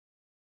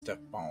Step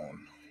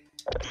on.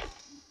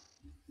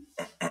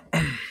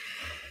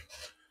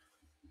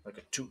 Like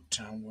a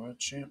two-time world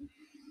champ.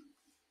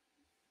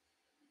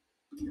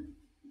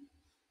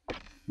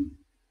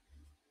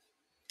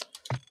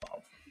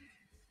 Wow.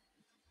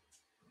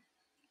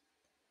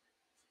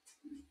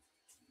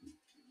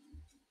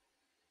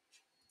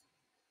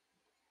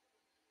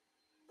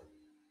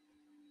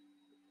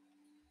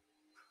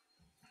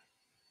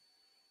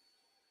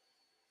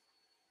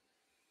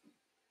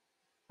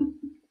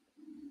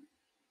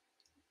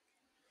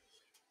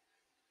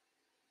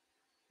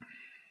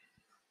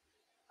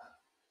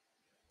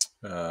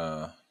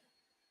 Uh,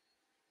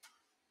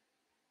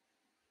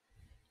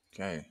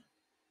 okay.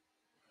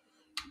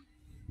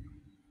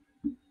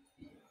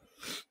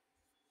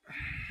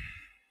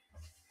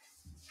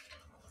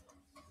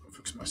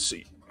 Fix my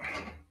seat.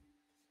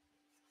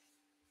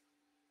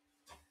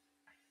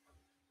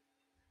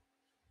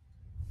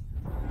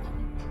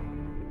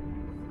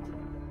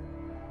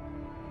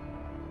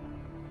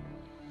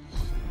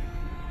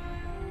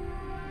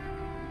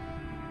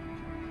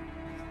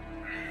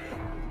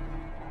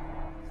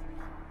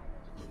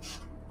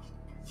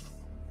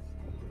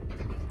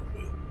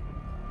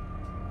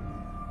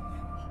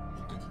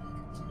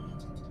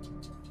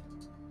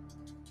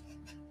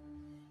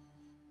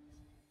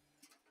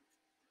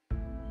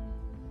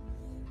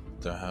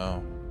 The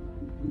hell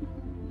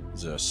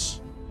is this?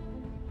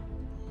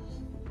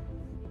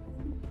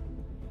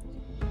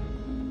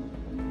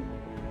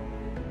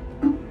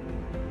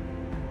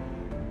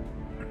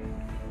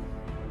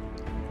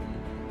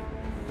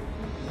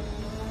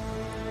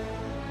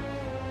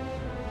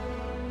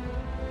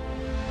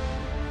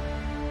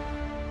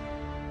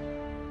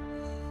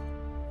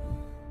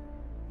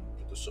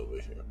 Put this over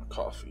here. My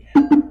coffee.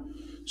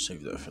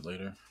 Save that for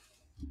later.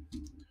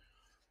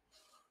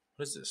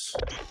 What is this?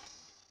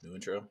 New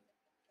intro?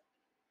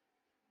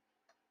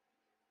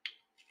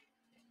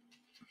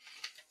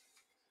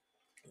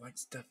 Like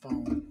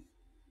Stefan.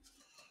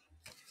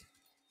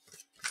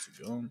 What's he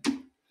doing?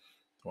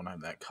 Don't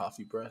have that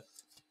coffee breath.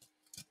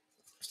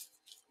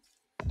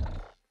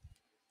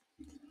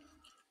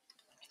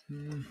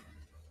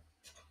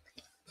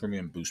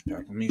 Premium boost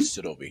pack. Let me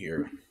sit over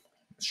here and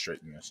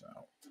straighten this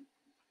out.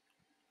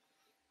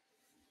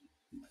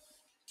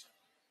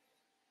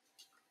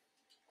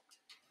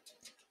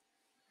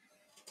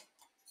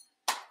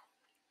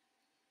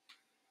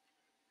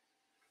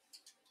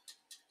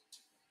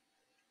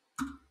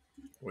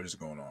 What is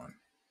going on?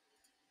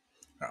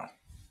 Oh, I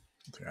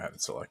think I had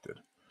it selected.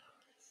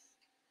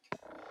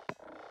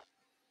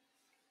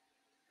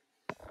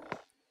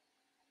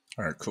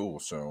 All right, cool.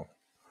 So,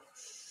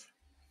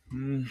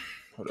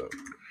 hold up.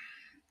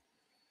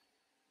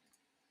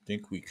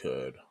 Think we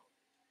could.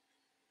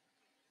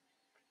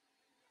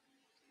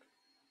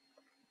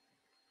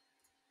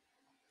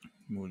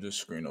 Move this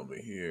screen over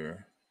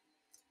here.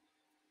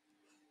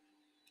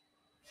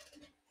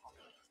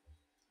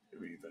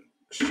 Maybe even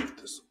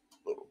shift this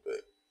a little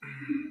bit.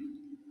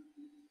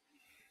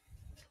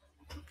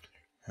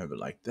 Have it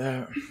like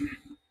that.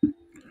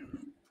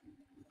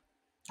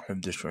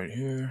 Have this right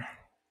here.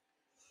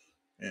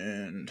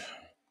 And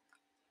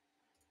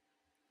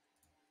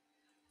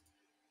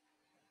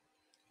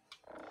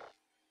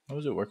how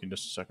was it working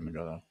just a second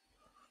ago though?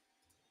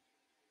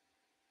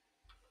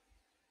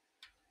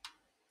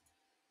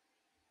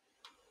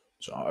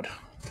 It's odd.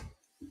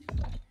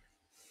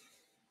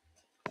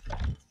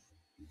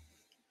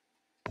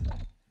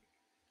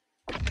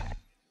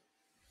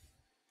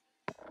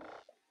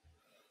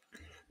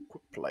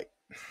 Quick play.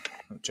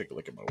 Let's take a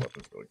look at my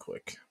weapons really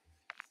quick.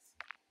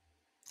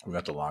 We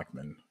got the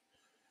Lockman.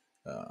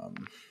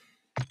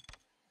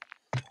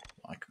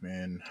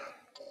 Lockman.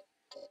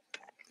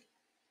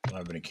 Don't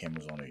have any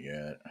cameras on it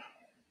yet.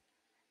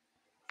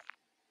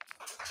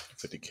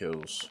 50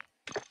 kills.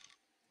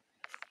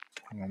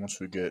 And once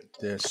we get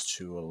this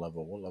to a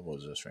level, what level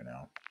is this right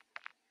now?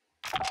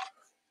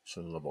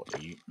 So level 8.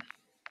 I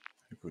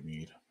think we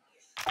need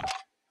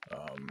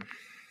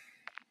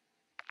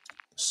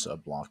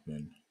sub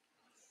Lockman.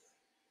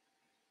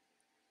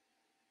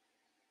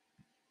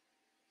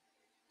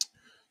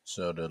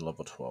 So to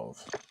level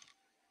 12.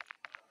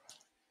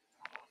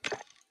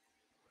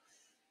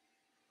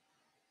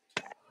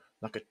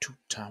 Like a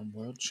two-time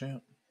world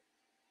champ.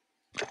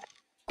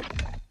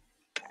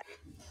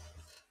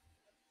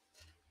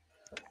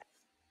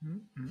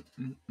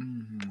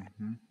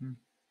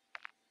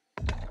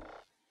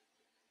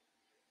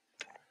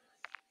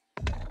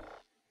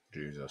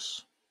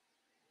 Jesus.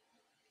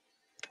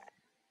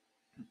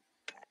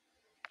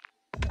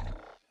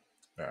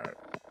 Alright,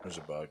 there's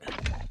a bug.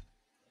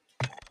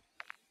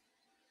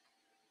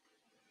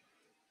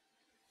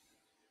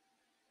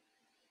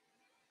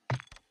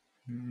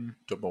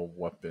 Double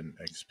weapon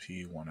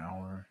XP 1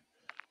 hour.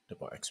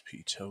 Double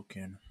XP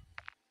token.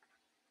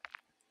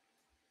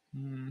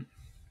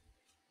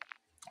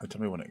 Tell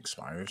me when it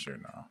expires or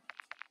no.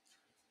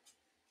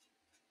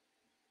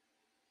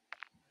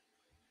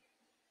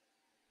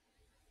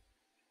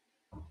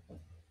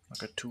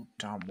 Like a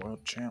two-time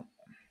world champ.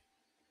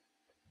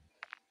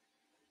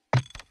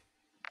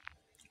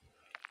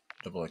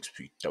 Double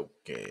XP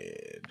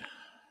token.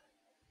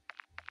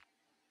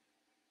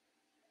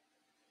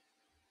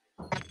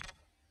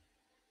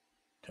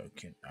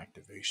 Token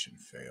activation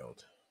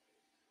failed.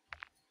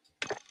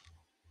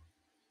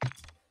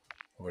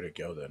 Where'd it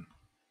go then?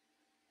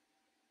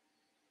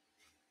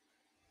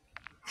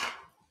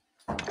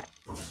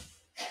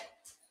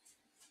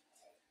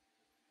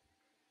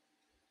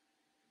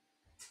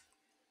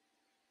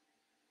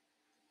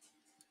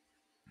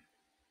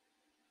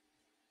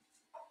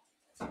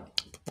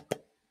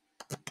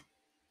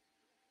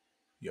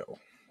 Yo,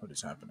 what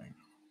is happening?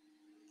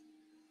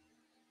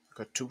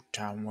 Like a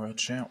two-time world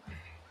champ.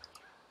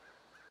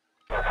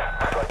 Copy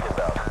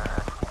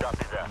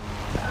that.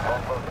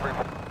 Longbow 3.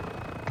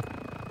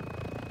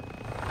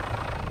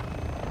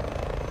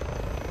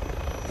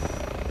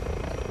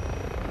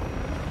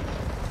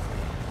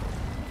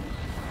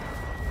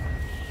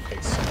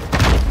 Ace.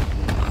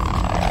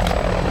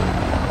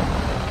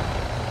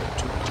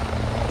 Two-time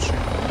world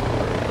champ.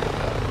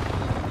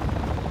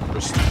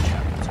 Prestige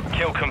happens.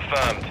 Kill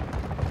confirmed.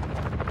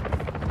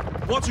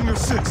 Watching your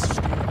six.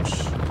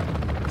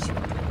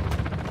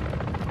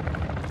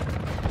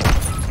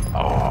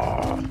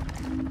 Oh,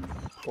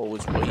 what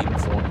was waiting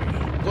for me?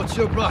 What's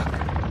your back?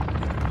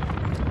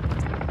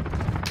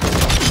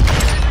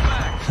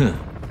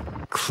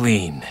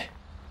 Clean.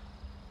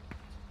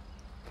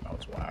 That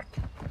was whack.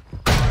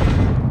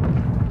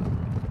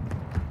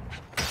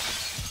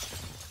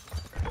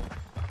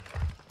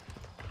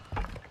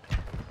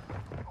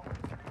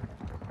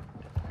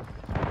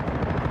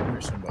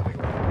 Here's somebody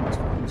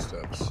walking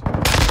steps.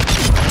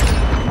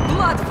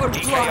 Blood for blood!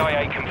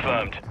 EKIA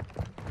confirmed.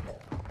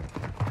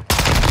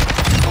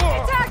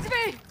 Attacked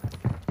me!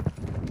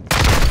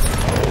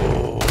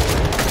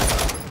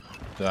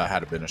 That had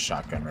to been a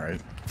shotgun,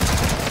 right?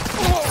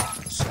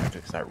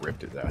 Because I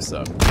ripped his ass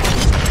up.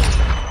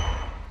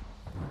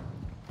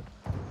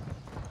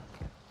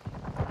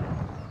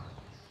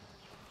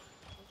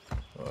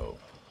 Whoa,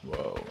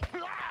 whoa.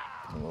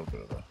 A little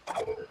bit of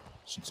a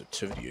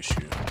sensitivity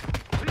issue.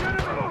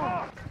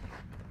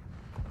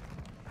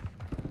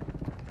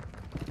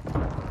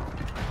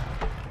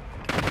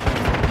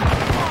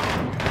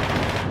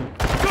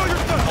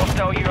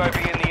 Hostile UAV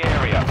in the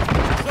area.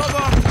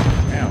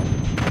 Ow.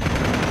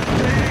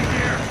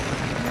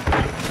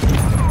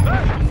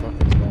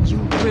 You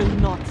will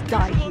not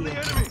die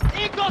here.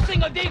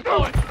 Incassing a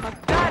decoy!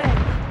 I've got it!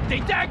 They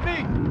tagged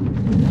me!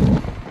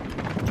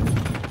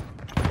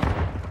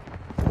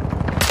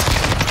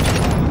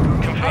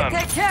 I Confirmed.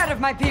 take care of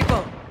my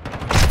people!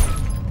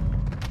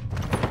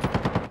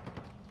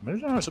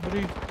 Imagine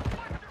somebody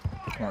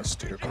on a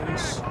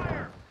staircase.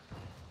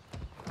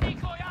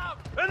 Decoy out!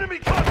 Enemy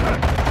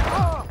contact!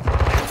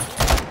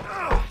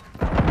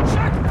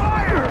 Check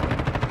fire!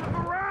 Look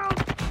around!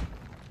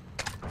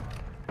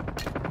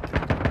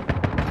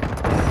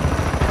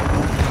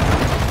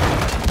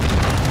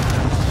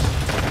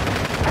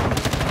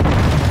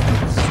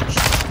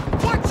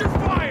 Watch your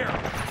fire!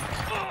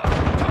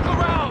 Look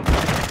around! I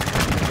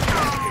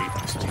hate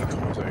these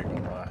decoys, I ain't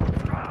gonna lie.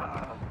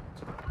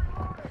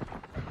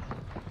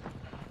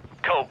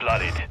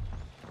 Cold-blooded.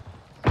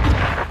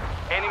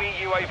 Enemy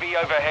UAV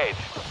overhead.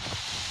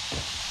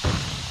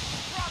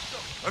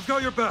 I've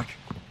got your back.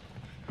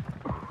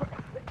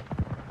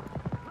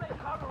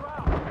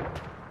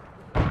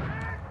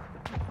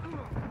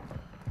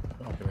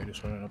 Oh, can I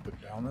just run up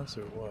and down this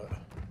or what?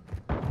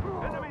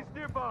 Enemies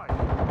nearby.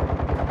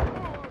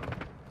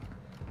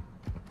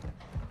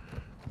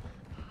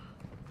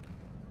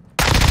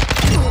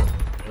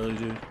 Really,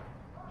 dude?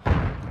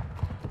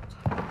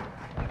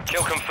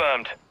 Kill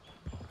confirmed.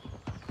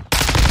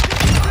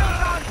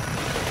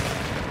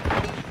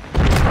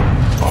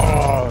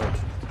 Oh!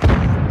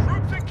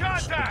 Troops in Get the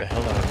contact!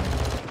 hell out of me.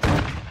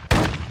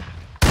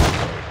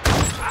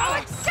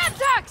 Alex,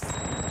 Syntax!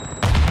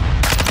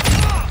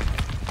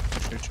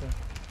 Shoot you.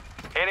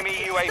 Enemy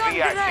Stun UAV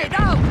grenade active.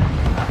 out!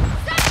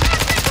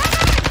 Syntax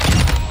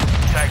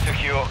Tag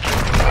secure. Kill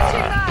incoming!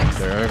 confirmed. Max!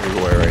 They're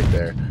everywhere right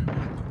there.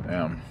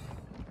 Damn.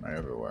 They're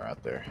everywhere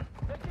out there.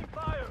 Taking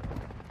fire!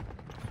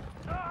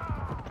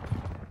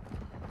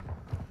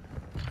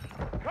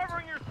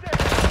 Covering your six!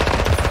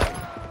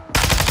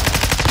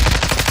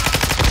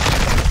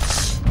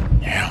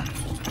 Yeah.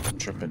 I'm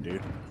tripping,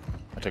 dude.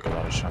 I take a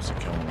lot of shots to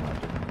kill him. I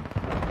didn't.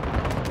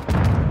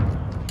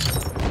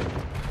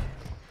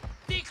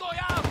 Decoy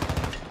out!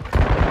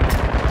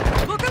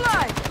 Look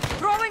alive!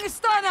 Throwing a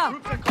stunner!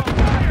 Troops are called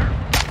fire!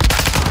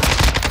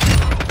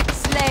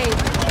 Slave!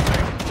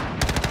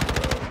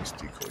 Bro, these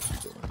decoys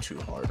are going too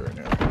hard right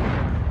now.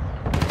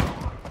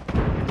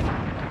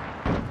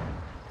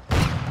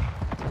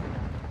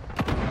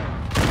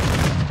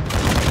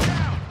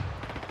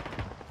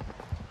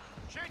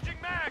 Changing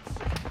mags!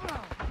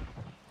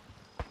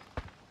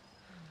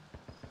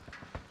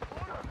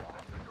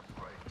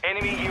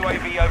 Enemy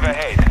UAV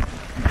overhead.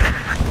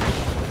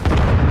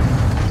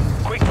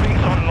 Quick fix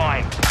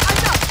online.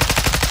 I'm up!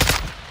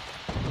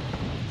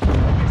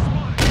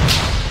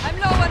 I'm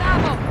low on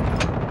ammo!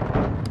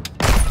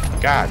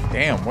 God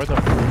damn, where the.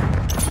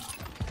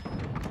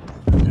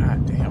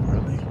 God damn,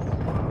 really?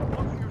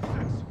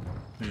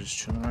 just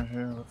chilling right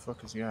here. What the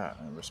fuck is he at?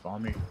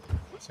 Respawn me.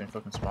 Same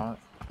fucking spot.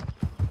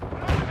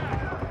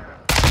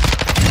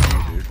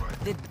 Dude.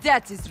 The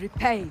debt is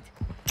repaid.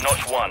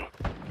 Notch 1.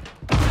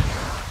 The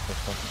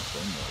fucking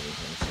thing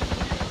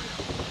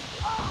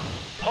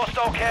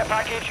Hostile care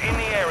package in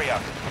the area.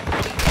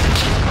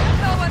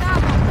 No one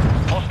ammo.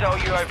 Hostile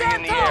UAV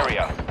in the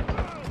area.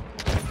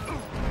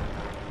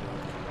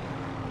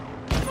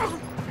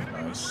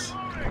 Nice.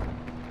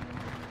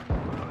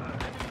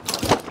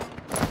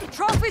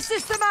 Trophy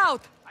system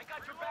out. I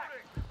got your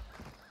back.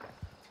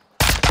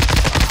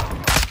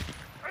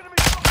 Enemy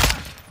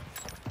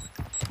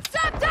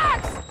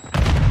Semtex!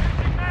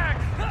 changing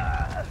mags.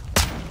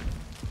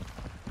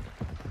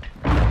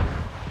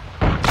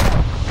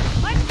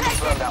 I'm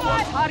taking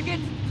one.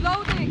 Target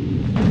loading.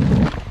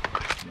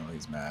 No,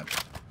 he's mad.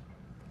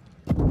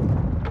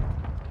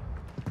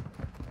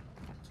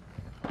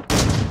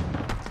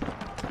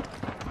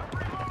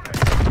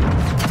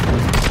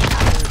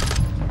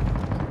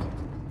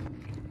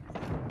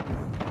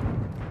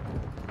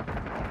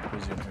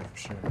 He's in here for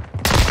sure.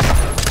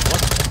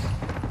 What?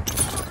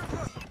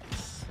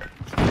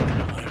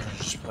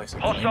 Just place a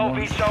Hostile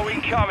game VTOL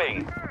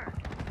incoming.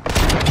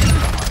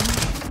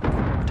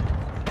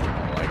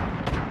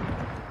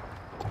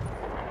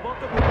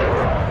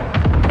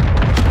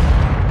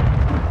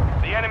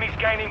 The enemy's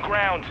gaining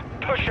ground.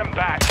 Push them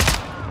back.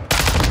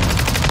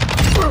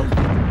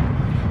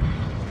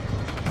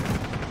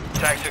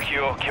 Tag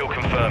secure. Kill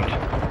confirmed.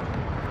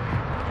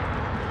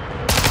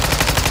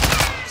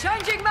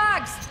 Changing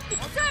mags.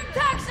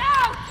 Semtex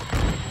out.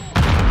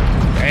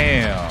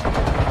 Damn!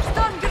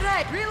 Stun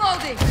grenade.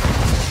 Reloading.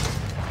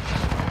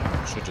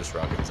 Should just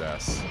rocket his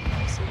ass.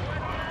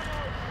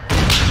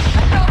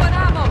 No one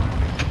ammo.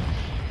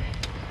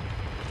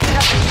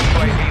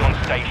 UAV on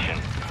station.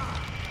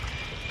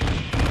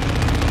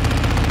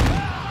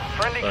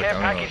 Friendly Look, care I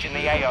don't know package in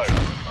what the to do. AO.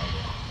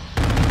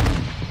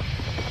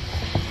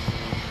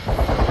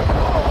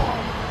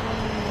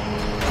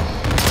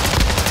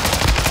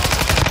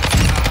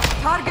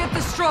 Target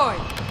destroyed.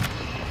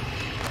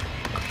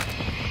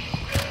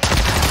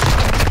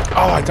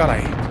 Oh, I thought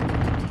I...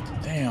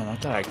 Damn, I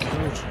thought I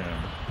killed him.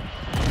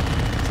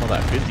 I saw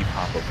that 50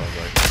 pop up, I was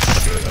like,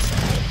 shit, that's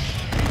not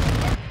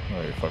it.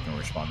 Oh, you're fucking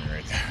responding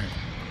right there.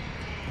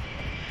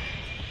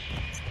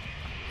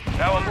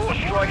 Our more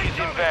strike is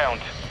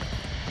inbound.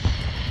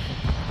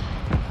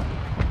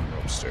 You're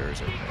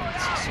upstairs,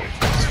 everything's so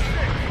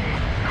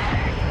safe.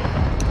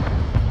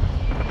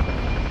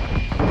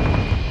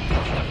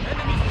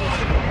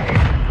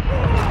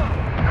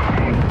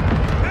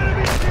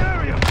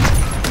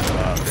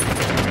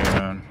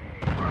 Man,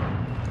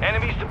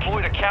 Enemies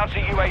deployed a counter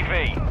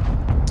UAV.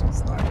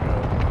 it's not good.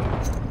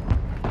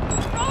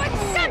 Throwing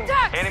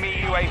Semtex. Enemy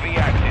UAV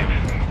active.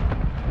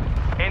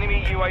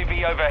 Enemy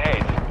UAV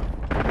overhead.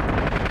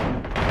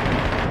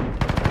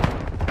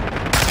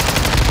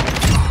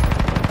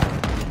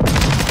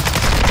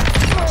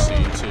 I see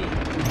you too.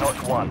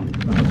 Notch 1.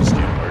 How this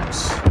game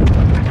works.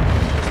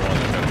 There's one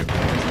that got good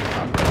points.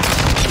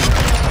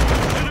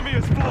 Enemy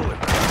is falling.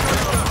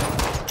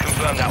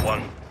 Confirm that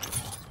one.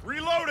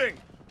 Reloading.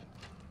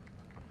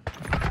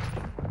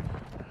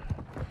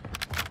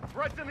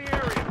 Threats in the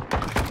area.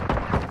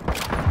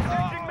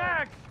 Changing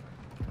mags.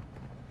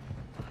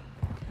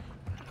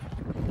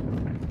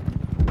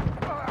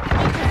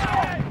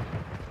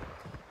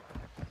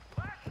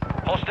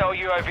 Hostile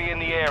UAV in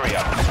the area.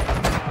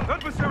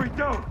 Adversary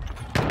down.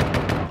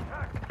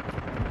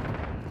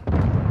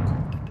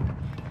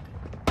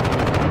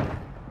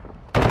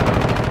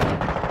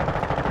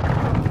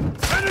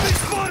 Enemy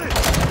spotted.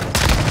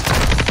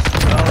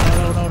 No,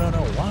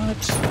 what?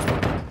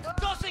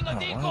 Tossing Oh,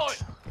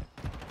 what?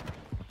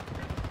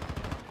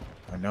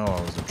 I know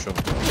I was in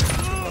trouble.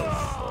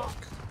 Oh, fuck.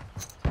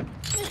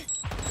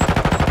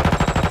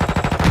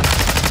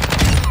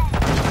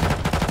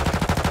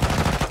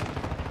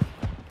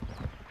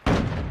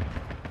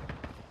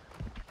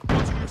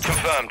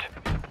 Confirmed.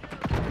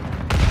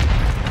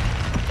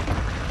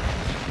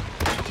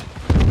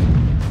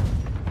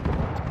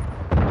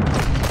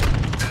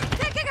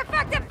 Taking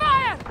effective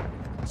fire.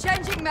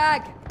 Changing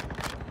mag.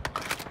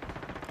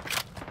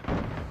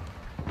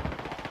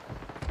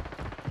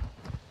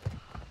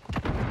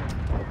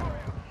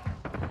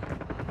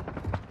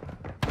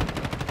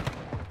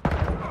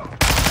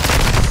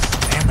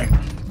 Damn it.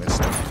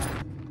 Missed him.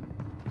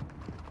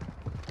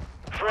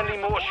 Friendly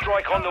more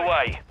strike on the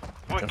way.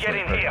 We're Definitely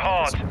getting hurt hit him.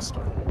 hard. Missed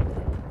him.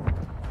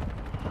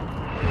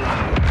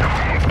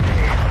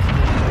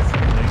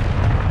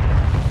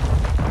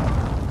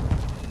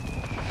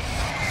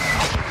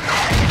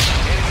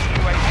 Enemy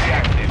UAV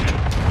active.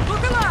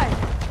 Look alive.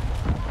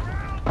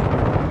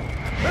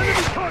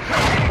 Enemy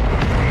contact.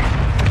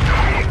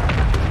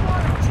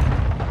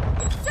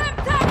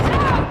 Semtex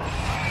out.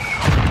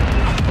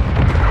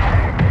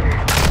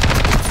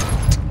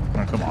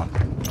 Oh, come on.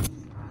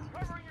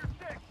 Covering your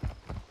six.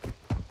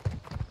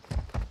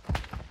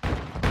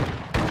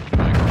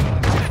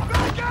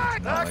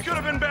 That could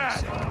have been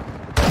bad.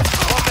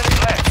 1 minute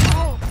left.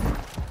 Oh.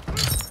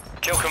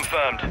 Kill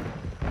confirmed.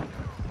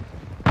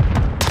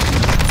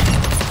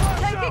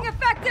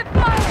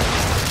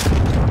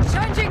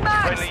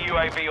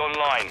 UAV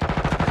online.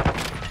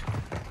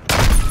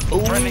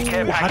 Friendly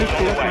care Oh, how did package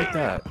he on go the way. like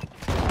that?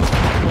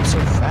 He goes so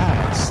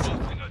fast.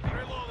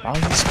 While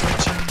he's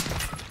switching.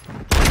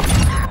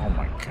 Oh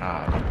my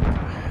god.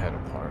 Head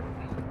apart.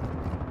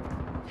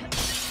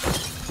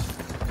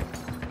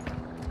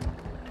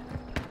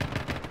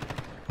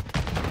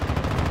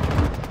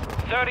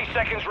 $30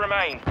 seconds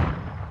remain.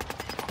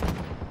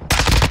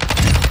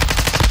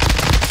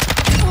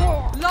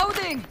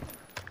 Loading!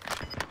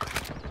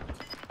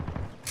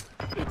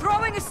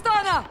 Throwing a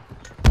stunner!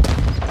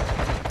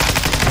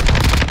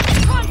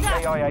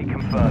 Contact! KIA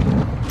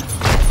confirmed.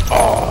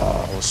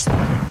 Oh, I was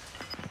sliding.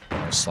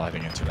 I was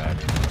sliding into that.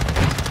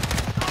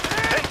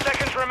 10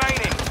 seconds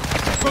remaining.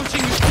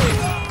 Approaching you quick.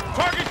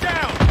 Target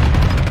down.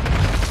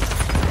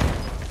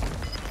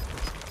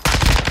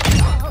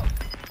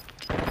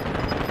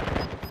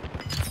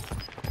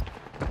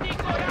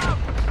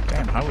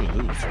 Damn, how we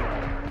lose?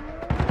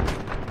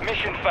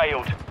 Mission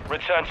failed.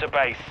 Return to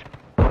base.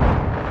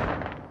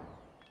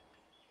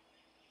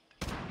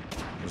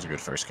 It was a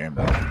good first game,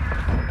 though.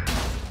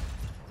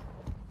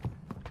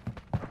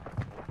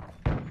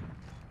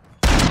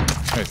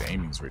 His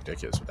aiming's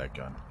ridiculous with that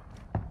gun.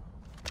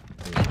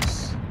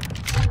 Please.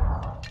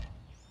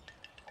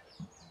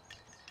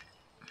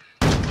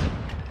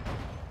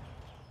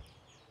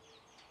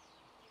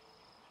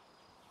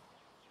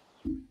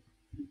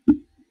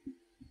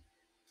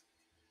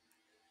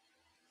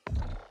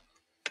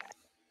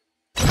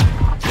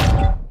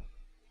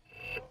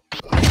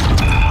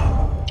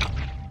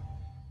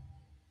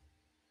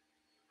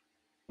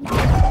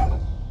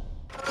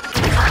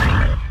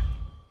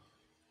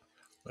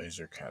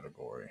 Laser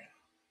category.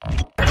 I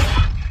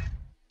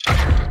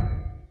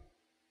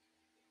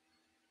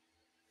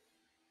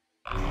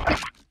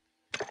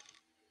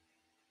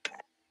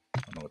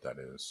don't know what that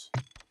is.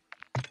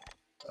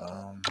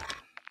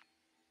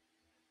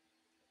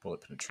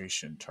 Bullet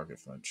penetration, target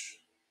flinch.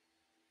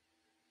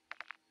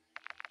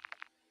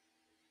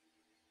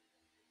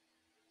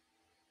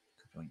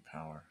 Crippling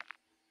power.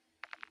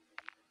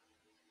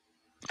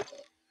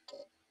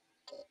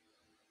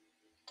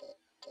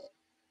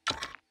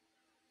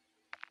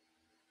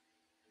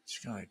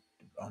 Just gotta like,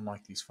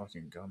 unlock these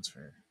fucking guns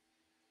for.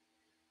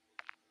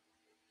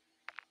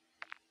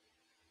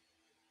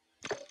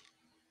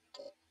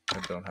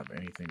 That don't have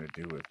anything to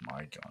do with my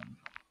gun.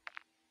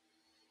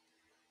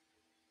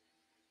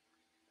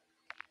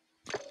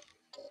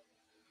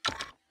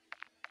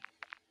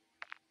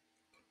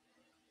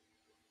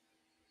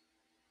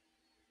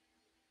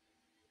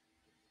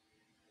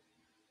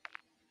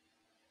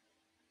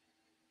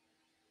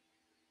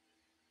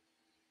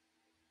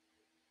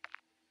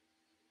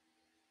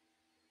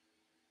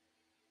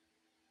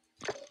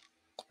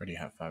 Already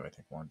have 5, I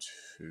think. 1,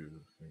 2,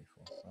 3,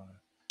 4,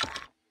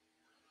 5.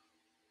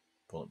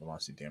 Bullet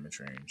velocity, damage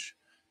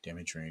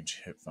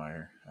range, hip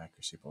fire,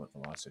 accuracy, bullet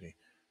velocity,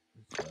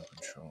 recoil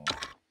control.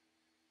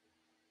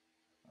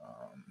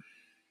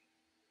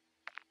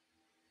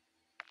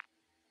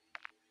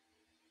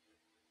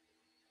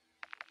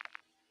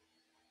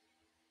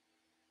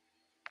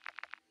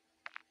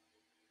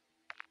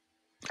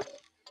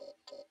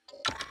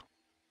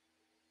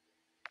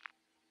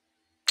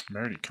 I'm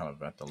already kind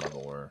of at the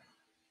level where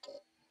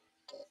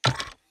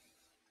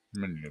I'm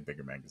gonna need a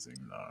bigger magazine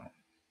though.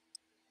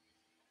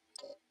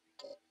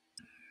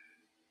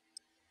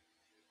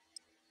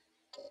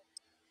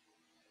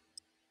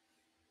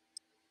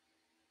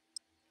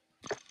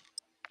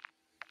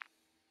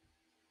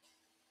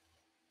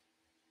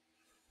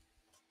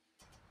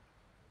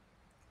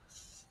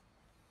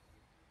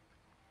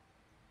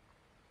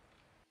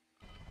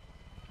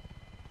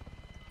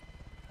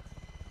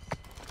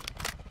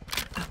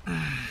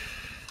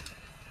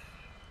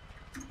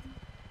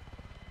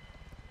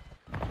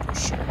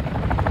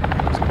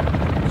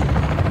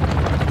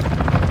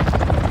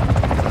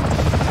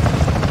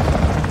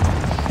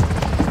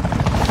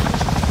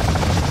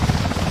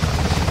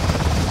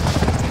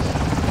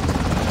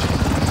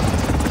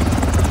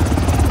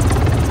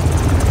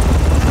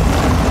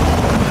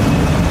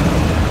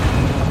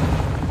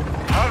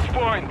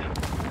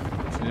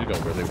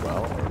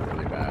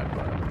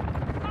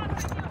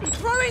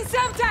 Throwing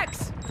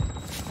Semtex!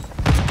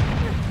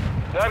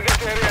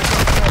 Target area.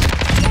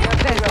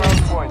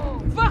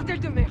 Wachter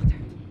de merde!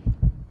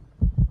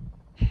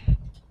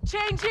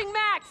 Changing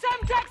mag!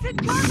 Semtex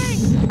incoming!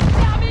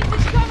 Damage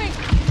is coming!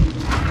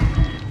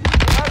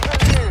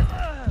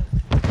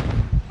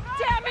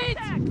 Damn it!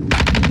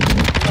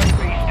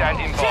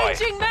 Standing by.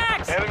 Changing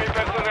mags! Enemy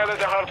personnel at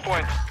the hard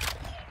point.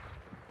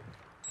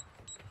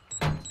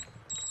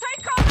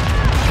 Take cover!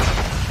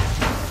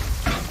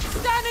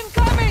 Stand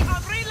incoming!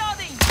 I'm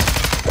reloading!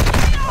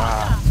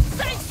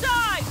 Safe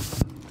side!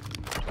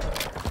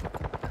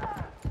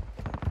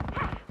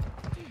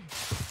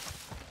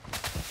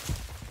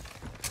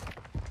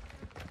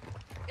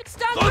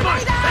 Extend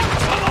grenade out!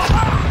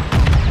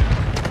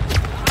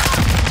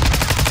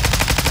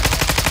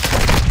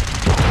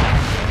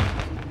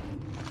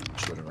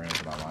 Should have ran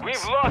into my lines.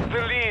 We've lost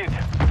the lead.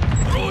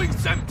 Throwing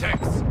Semtex.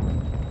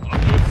 On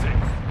your six.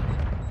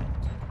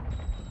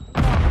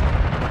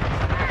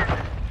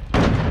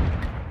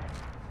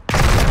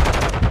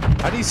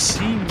 How'd he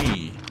see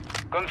me?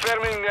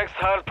 Confirming next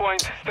hard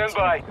point. Stand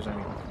by. Because I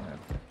mean,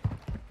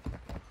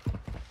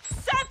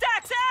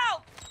 Semtex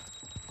out!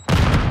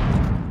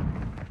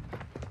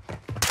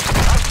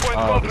 Hard point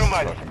Oh, this is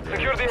compromised. fucking great.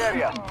 Secure the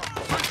area.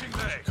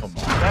 come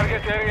on.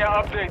 Target area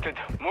updated.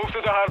 Move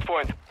to the hard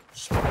point.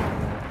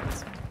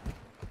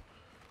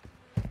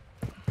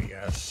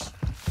 BS.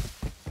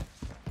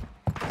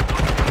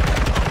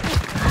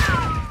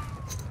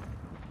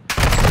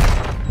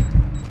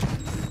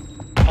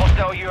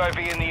 Hostile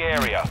UAV in the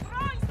area.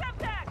 Throwing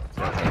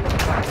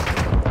Semtex!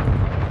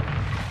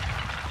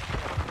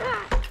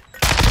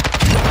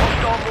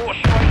 Hostile more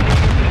strike in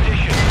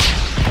position.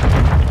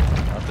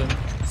 Nothing.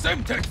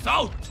 Semtex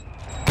out!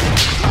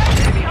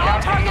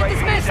 All target UAV is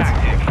dismissed!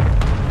 active.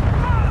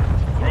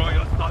 Throw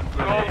your stun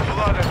Cold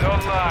blooded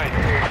online.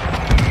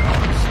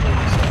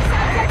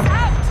 Semtex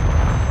out!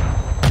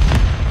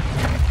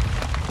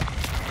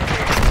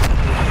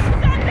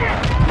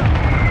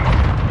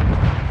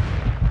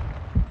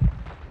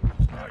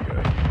 Not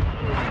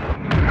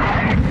good.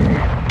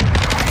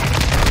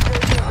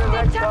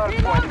 Next Tap hard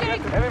point.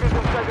 reloading! Enemies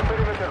inside the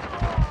perimeter.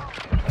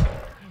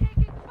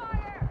 Taking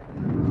fire!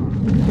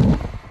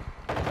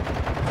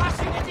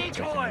 Flashing a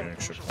decoy!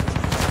 Extra.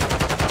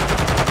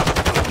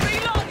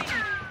 Reloading!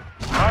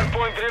 Hard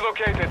point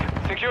relocated.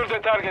 Secure the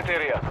target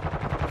area.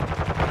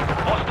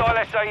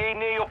 Hostile SAE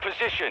near your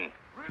position.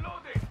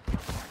 Reloading!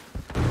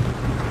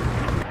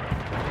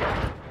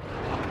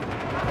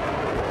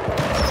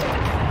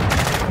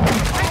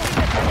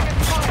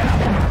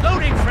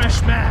 Loading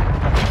fresh mag!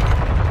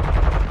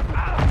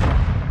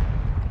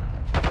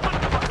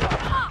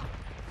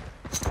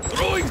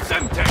 Throwing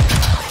Semtex!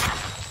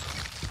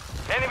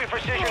 Enemy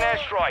precision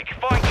airstrike.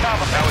 Find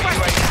cover. Our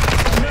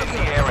UAV in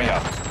the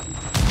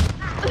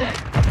area.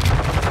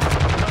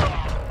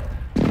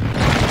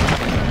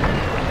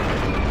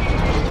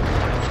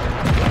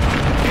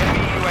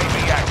 Enemy UAV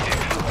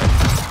active.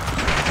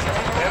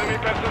 Enemy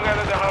personnel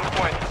at the hard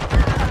point.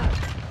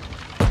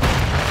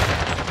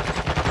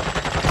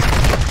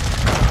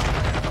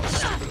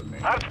 Stupid of me.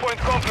 Hard point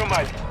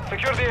compromised.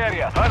 Secure the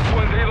area. Hard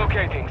point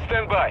relocating.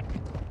 Stand by.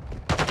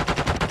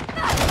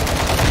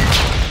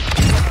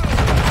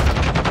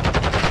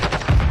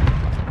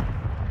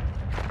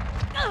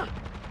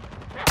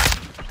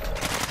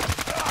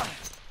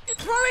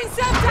 Throwing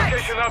Semtex!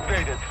 Location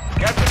updated.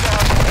 Capture the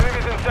hard.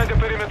 Enemies inside the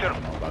perimeter.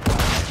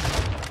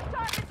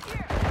 Target's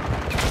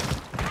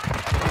here!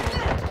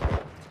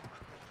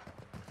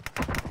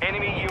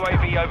 Enemy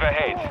UAV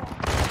overhead.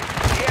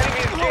 The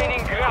enemy is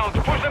gaining ground.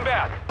 Push them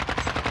back.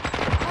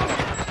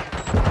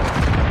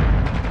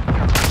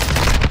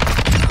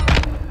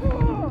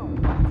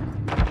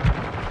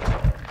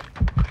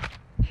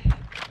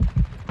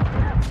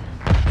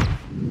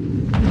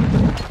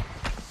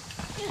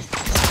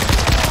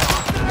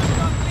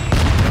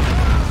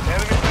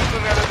 Enemy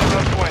personnel at the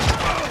hard point.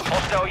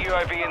 Hostile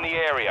UAV in the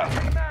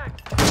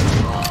area.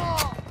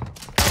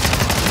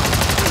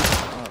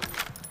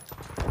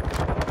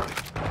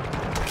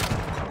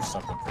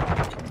 Something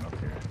coming up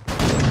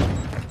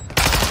here.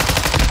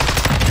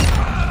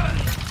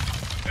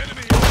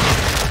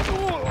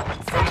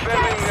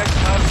 Confirming next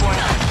hard point.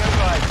 Stand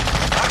by.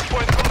 Hard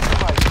point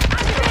compromised.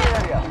 Secure the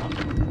area.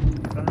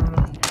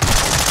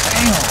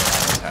 Damn!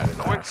 Had it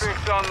Quick ass. fix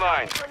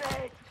online.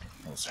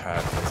 Almost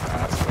had his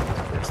ass for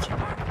the first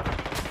time.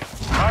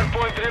 Hard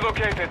point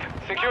relocated.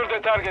 Secure the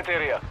target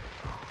area.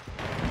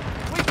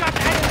 We've got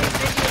enemies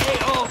in the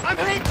AO! I'm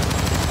hit!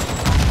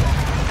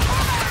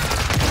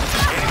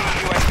 Enemy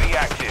UAV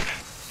active.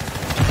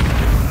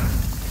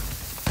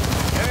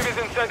 Enemies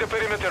inside the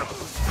perimeter.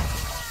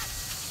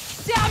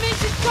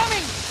 Damage is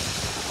coming!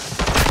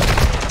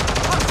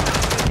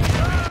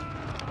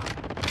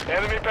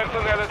 Enemy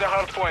personnel at the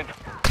hard point.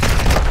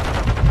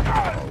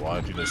 Oh,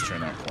 why'd you just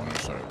turn that corner?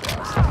 Sorry,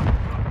 blasting. I'm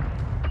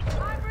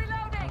How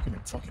reloading! can you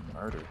fucking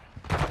murder?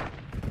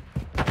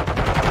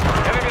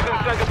 Enemies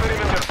inside the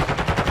perimeter.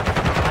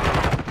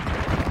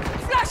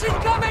 Flash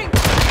incoming!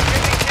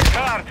 Getting hit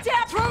hard.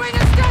 They're throwing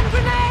a stun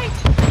grenade!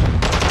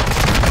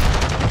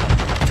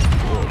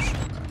 Bullshit,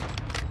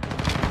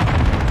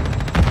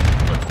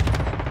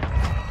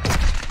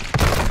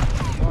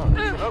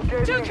 man.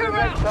 Locating Took her the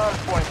next out. hard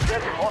point.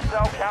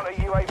 Hostile counter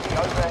UAV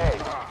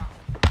overhead.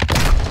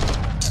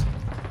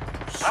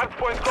 Hard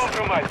point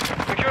compromised.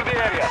 Secure the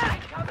area.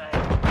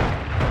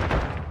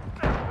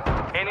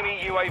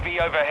 Enemy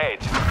UAV overhead.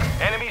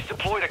 Enemies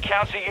deployed a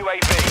counter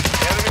UAV.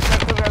 Enemy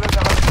personnel at the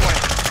hard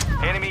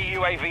point. Enemy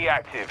UAV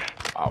active.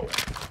 Ow.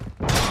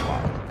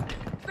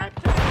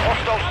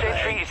 Hostile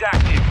sentry is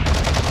active.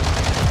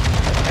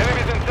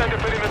 Enemies inside the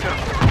perimeter.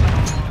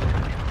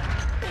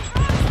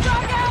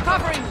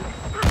 Covering!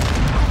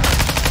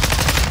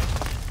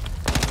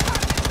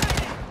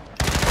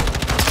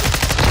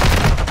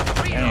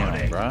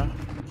 Damn, bruh.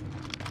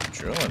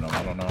 Drilling them,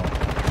 I don't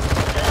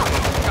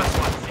know.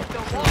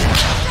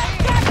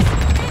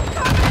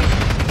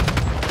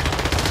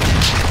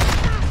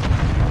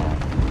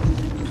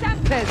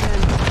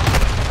 Peasant!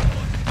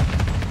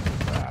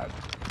 Bad.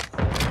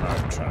 I'm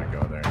not trying to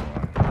go there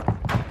anymore.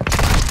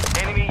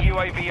 Enemy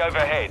UAV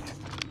overhead.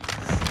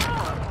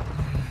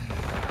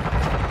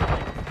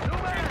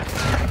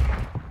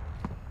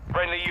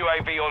 Friendly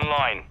UAV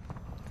online.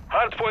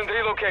 Hardpoint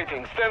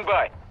relocating. Stand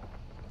by.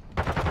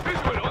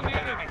 Visual on the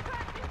enemy.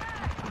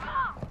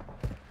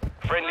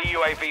 Friendly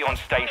UAV on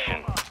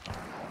station.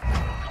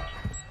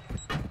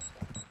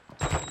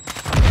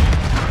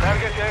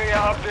 Target area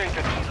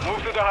updated.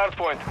 Move to the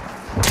hardpoint.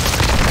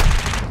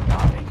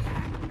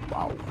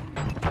 Wow.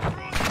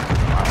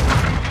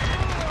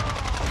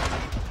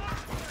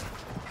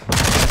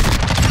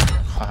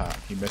 Haha,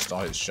 he missed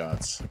all his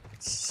shots.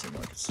 It seemed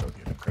like it's still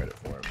getting credit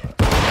for it, but.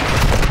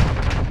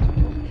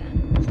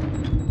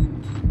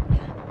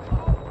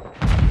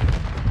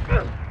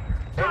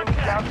 Enemy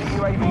counter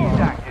UAV is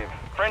active.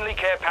 Friendly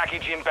care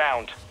package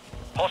inbound.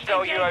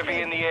 Hostile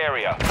UAV in the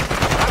area.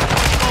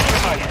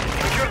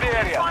 Secure the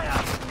area.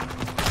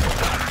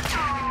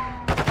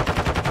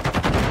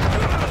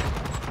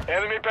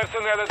 Enemy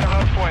personnel at the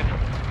hardpoint.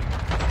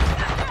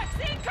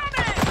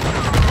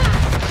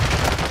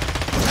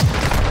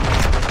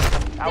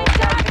 Our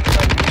counter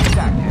UAV is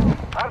active.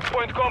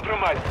 Hardpoint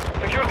compromised.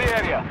 Secure the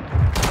area.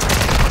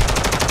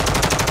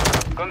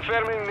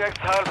 Confirming next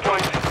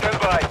hardpoint. Stand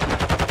by.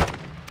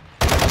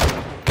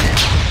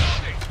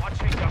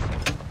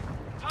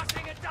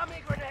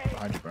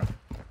 Behind you, bro.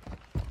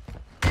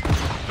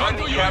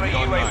 Friendly counter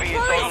UAV is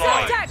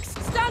online. Semtex!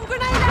 Stun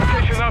grenade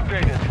out! Mission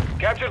updated.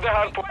 Capture the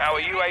hardpoint.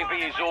 Our UAV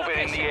is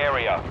orbiting the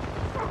area.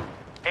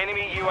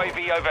 Enemy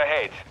UAV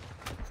overhead.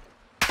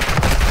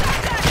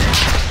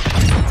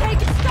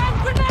 Take a stun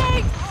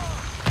grenade!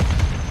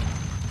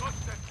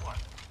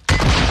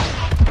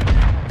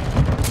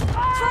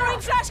 Throwing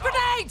flash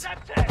grenade!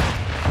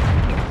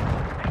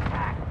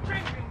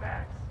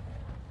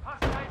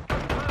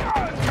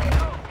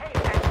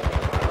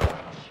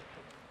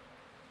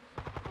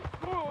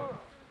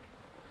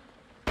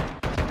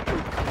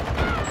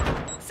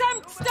 Sem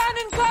stun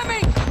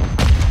incoming!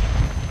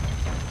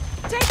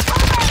 Take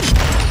cover!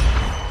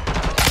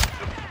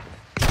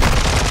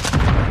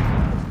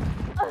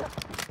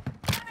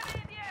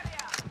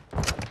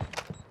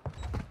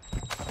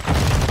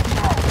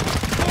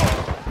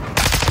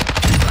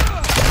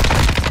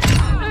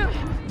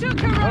 Took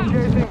her out!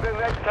 Chasing the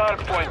next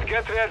hardpoint.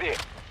 Get ready.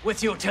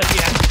 With you till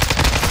the end.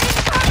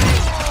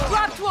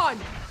 Dropped one!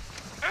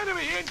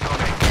 Enemy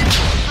incoming.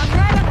 I'm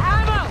red on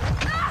ammo!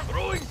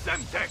 Throwing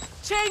Semtex.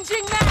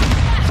 Changing map!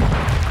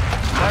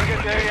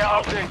 Target area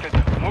updated.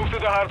 Move to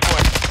the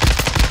hardpoint.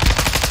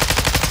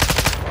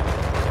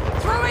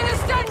 Throwing a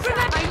stun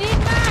grenade! I need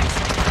max!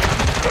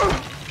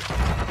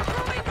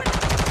 Throwing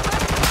grenade!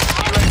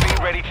 UAV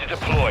ready to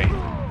deploy.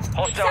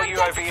 Hostile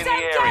UAV in the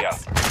area.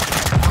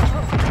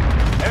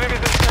 Enemies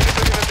in 30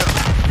 perimeter.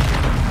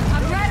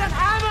 I'm red on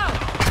ammo!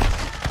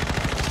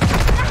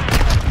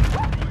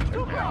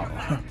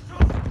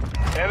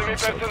 Enemy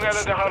personnel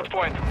at the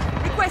hardpoint.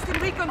 Requesting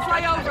recon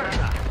flyover!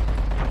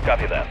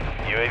 Copy that.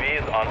 UAV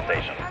is on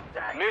station.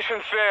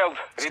 Mission failed.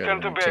 This guy Return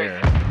to didn't base.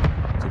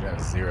 care. Dude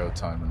has 0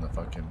 time in the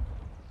fucking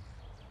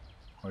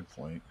hard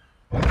point.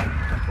 We're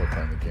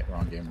playing the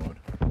wrong game mode.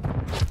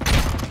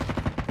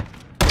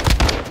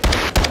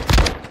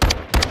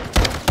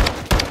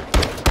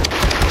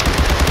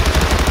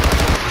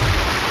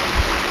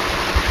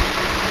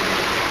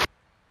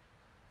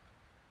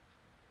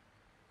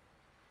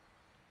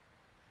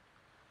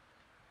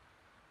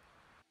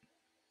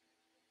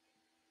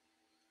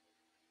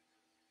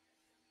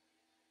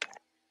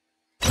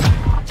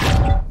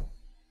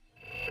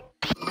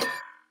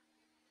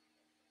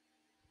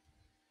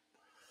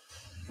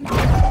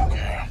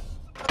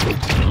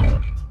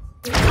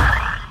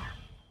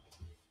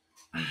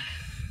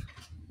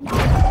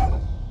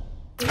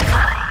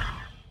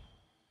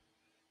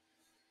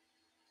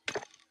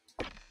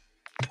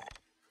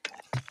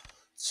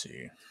 Let's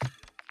see.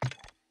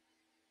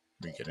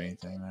 We get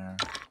anything there?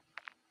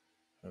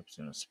 Oops,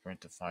 in a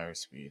sprint to fire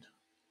speed.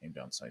 Aim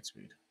down sight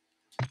speed.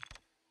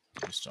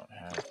 Just don't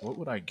have. What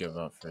would I give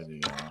up for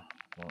the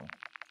well,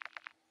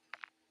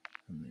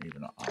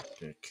 even an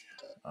optic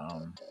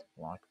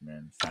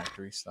Lockman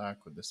factory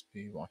stack? Would this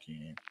be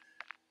walking aim?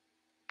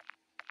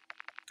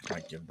 Can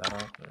I give that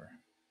up or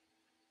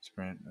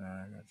sprint?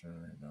 I got to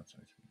down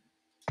sight speed.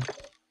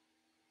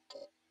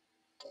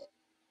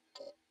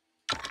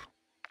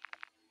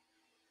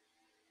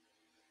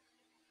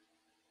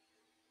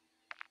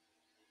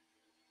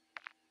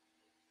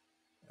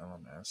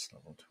 LMS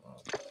level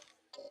 12.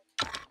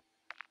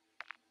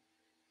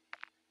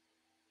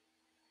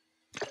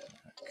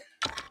 Check.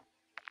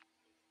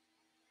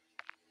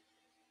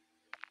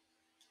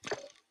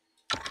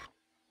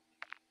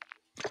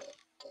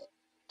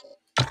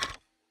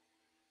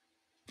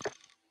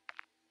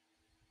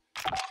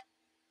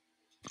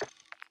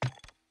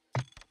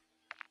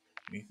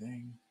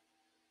 Anything?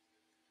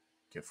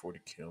 Get 40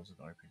 kills with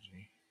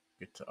RPG.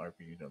 Get to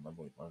RPG to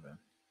level 11.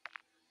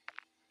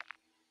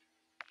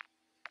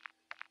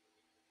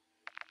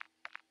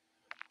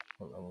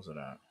 What level is it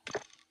at?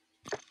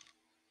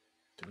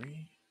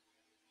 3?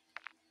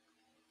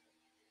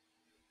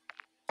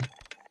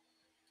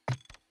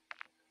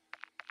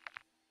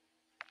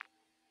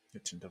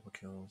 Get 10 double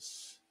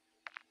kills.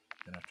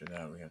 Then after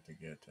that, we have to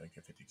get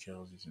 50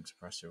 kills using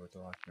suppressor with the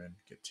Lockman.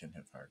 Get 10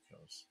 hipfire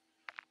kills.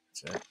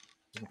 That's it.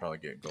 We can probably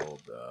get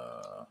gold.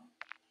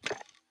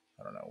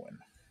 I don't know when.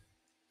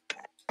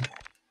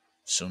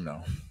 Soon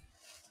though.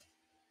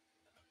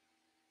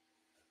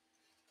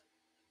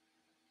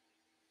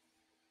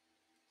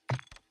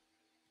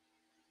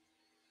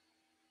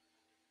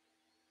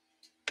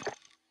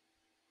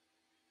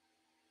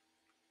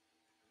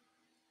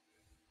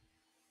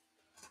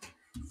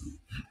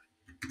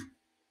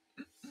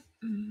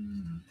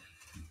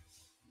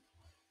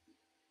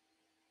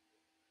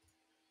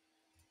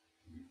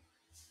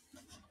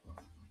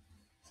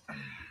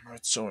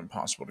 It's so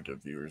impossible to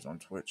get viewers on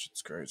Twitch.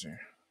 It's crazy.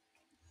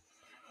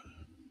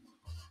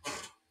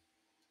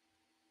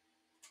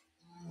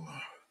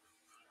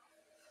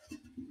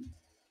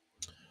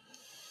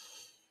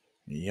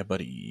 Yeah,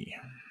 buddy.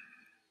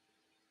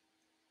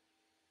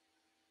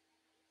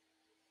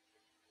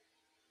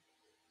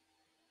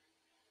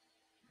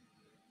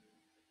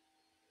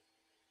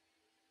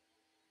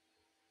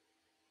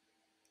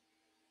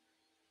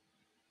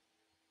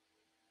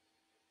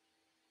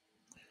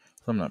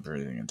 I'm not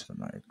breathing into the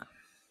mic.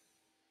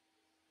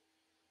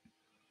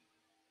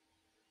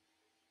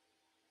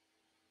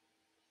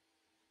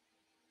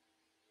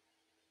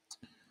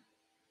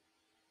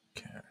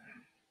 Okay.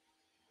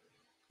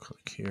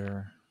 Click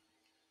here.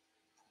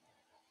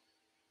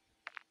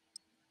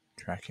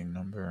 Tracking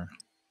number.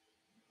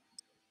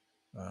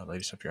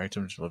 Latest up your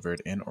items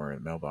delivered in or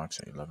in mailbox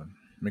at 11.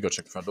 Let me go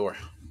check the front door.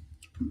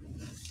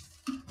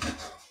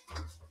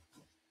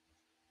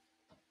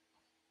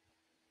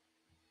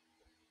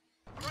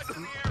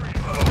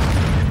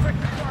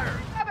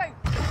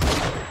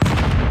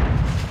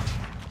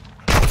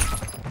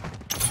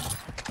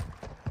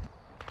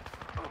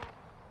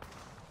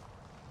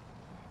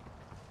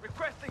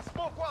 Requesting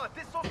smoke while at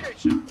this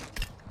location.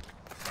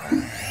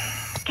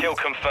 Kill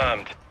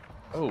confirmed.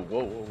 Oh,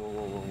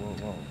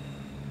 whoa.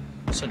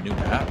 That's a new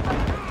map.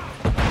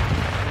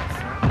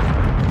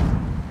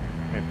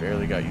 I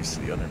barely got used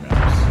to the other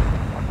maps.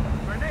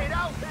 Grenade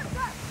out.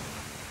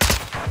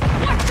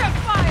 Watch your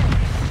fire!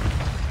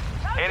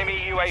 Enemy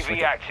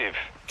UAV active.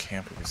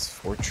 Camper's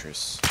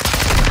Fortress.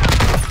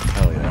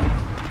 Hell yeah.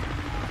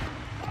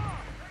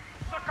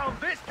 Suck on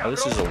this, Oh,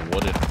 this is a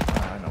wooden.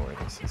 I know where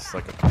this is. It's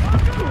like a.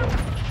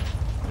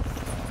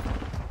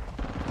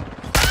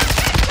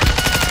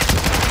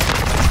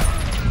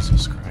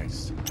 Jesus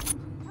Christ.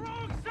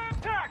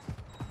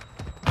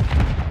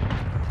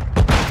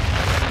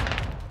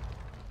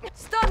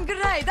 Stun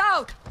grenade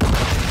out!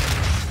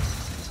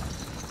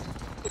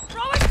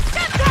 Throwing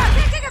Semtex!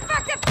 Taking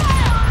effective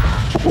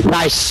fire!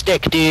 Nice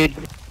stick, dude.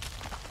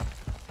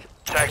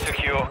 Tag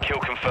secure. Kill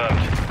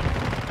confirmed.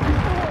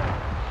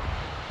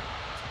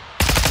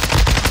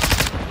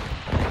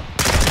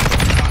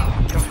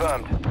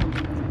 Confirmed.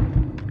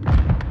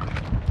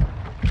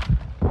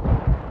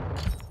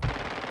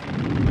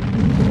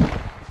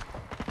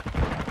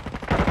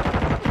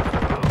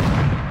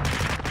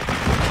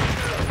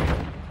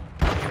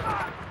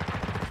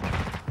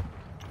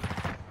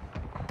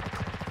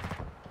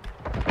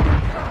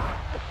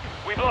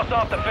 We've lost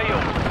half the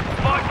field.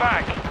 Fight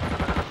back.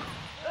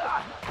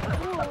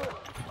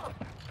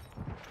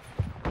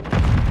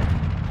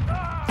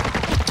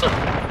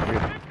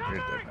 You're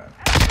dead, man.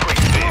 Quick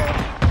fix.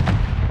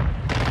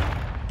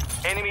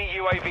 Enemy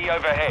UAV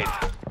overhead.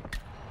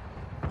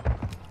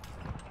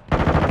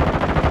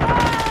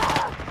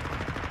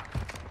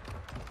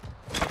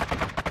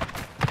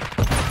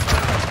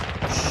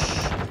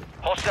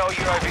 Hostile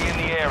UAV in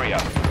the area.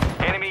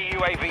 Enemy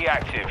UAV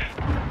active.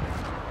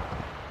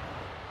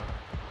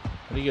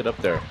 How do you get up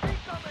there?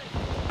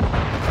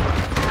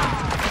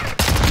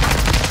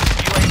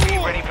 UAV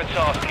ready for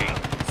tasking.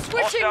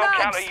 Switching Hostile mags!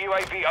 counter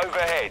UAV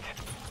overhead.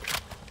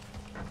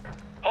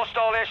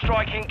 Hostile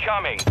airstrike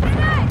incoming.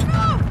 Grenade,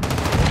 move!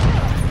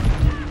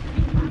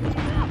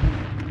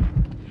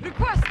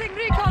 Requesting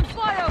recon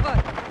flyover!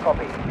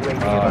 Copy.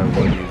 UAV I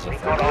will use a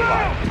recon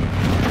online.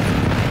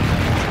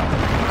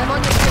 I'm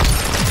on your ship.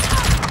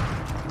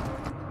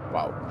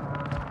 Wow.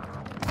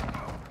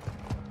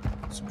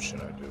 Some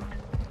shit I do.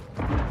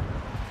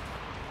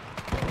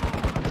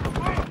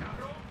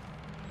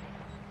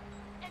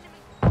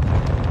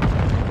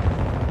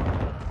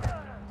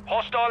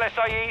 Hostile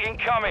SAE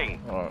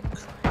incoming. Oh,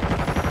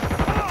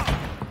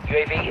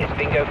 UAV is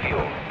bingo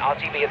fuel.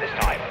 RTB at this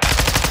time.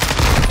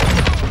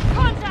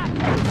 Contact!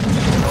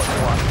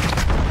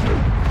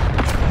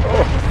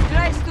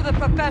 Grace to the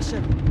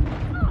profession.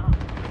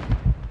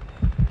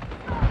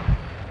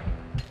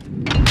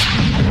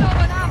 Low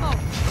on ammo.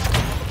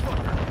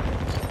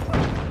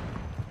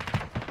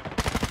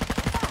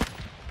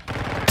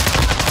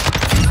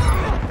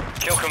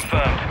 Kill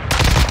confirmed.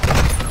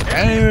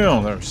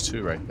 damn! There was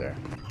two right there.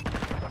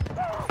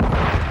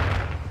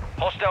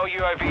 Hostile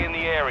UAV in the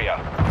area.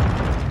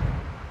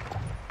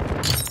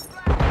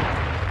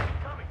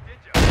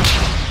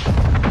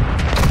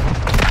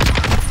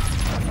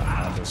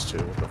 I those two.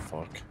 What the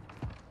fuck?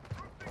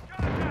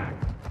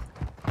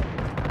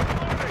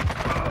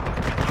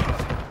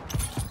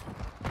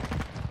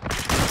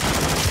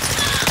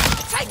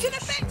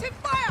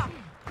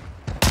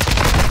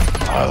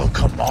 Oh,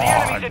 come The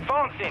enemy's on!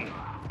 advancing.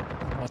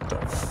 What the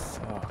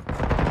fuck?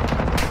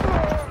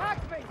 I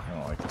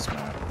don't like this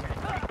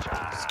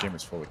map. This game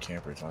is full of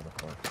campers. Why the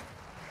fuck?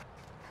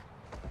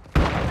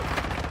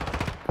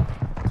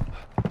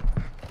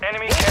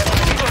 Enemy care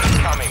package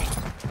incoming.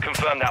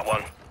 Confirm that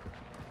one.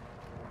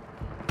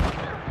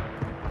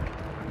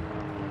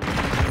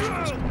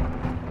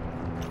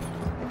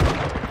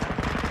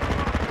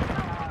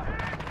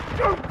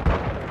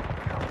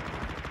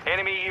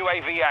 Enemy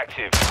UAV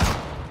active.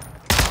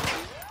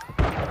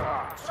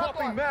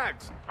 Swapping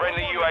mags.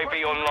 Friendly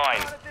UAV online.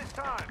 Not at this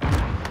time.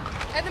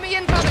 Enemy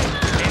incoming!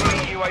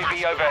 Enemy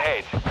UAV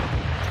overhead.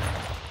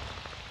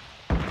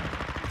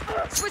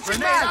 Switching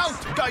Grenade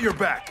mags! out. Got your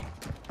back.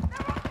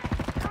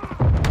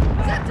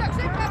 Semtex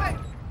incoming!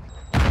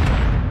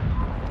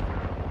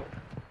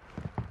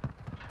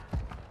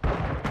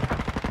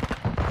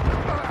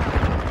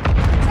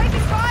 Taking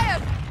fire!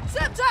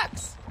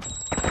 Semtex!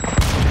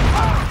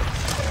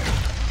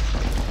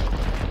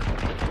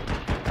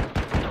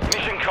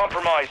 Mission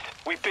compromised.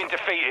 We've been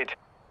defeated.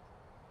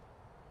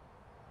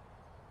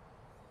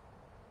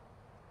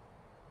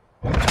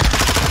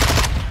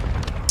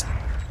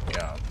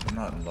 Yeah, I'm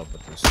not in love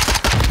with this.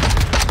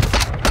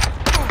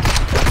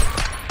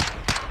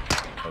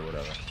 Or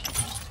whatever.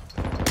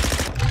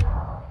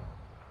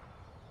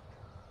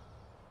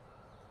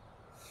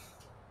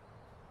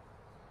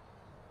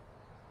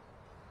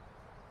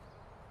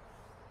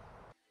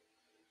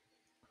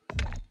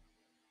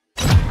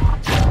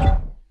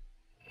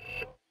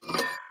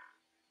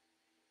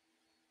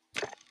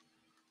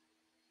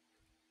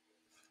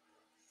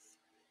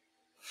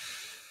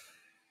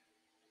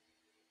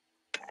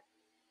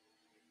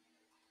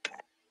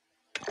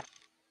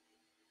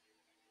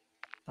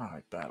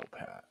 Alright, battle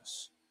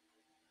pass.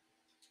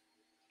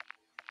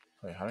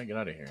 Wait, how do I get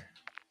out of here?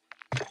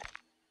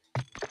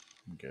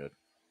 I'm good.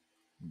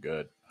 I'm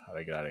good. How do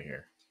I get out of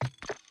here?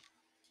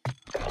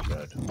 I'm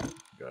good. I'm good.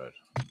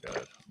 I'm good.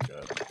 I'm good. I'm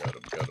good.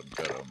 I'm good. I'm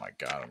good. Oh my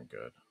god, I'm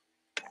good.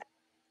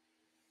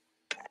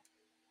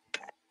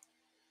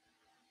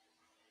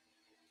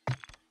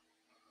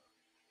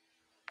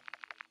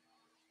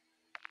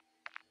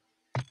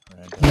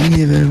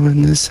 Even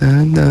when the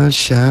sun don't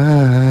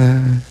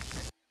shine,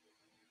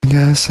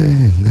 I say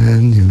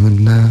then you would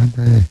not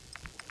be.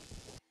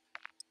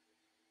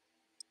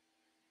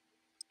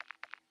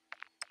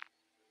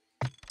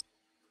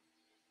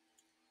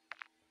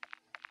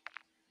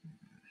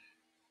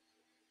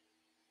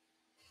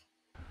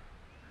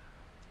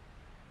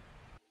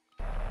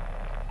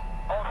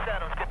 All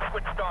shadows get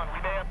switched on.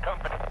 We may have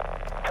company.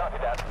 Copy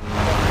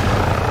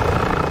that.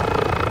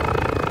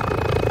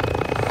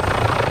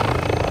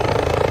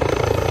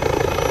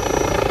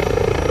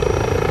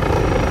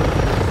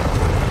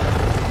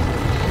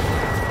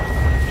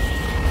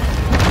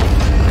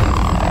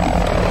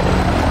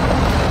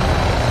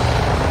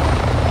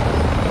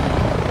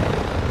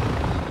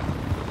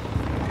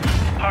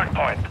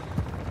 Hardpoint.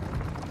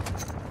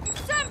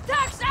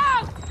 Semtex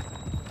out!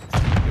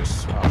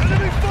 Just,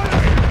 Enemy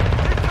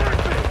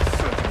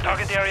fire.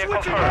 Target area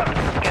confirmed.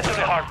 Get to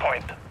the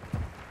hardpoint.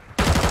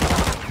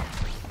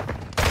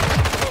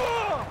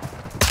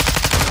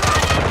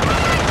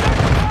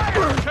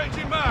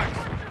 Changing mags.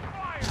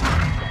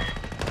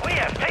 We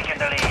have taken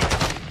the lead.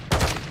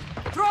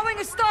 Throwing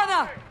a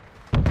stunner!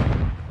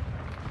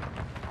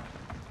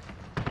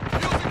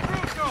 Using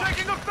cruise gun.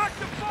 Taking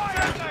effective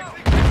fire.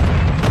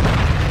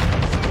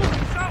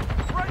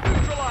 Right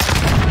neutralized.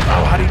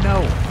 oh, how do you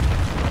know?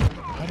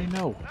 How do you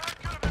know?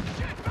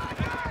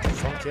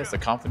 Fuck, he has the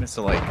confidence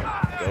to like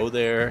go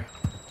there,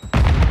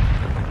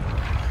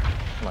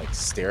 like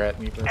stare at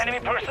me for a Enemy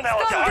second. personnel at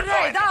the Stun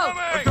grenade hardpoint. out!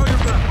 I got your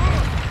back.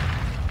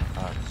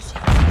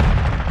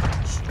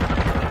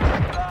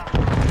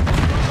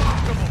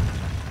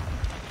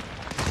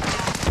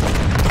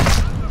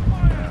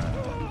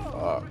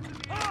 Fuck.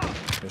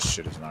 This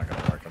shit is not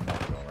gonna work. I'm not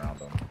gonna go around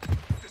them.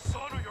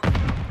 Dishonor your.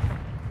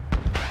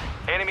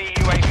 Enemy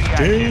UAV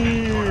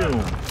active.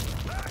 Damn!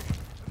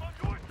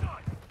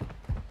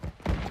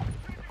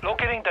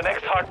 Locating the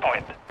next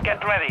hardpoint.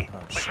 Get ready. Oh,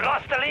 We've shit.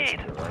 lost the This lead.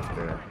 shit right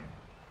there.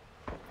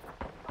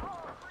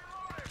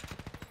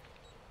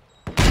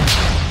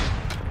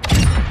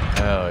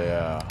 Hell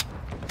yeah.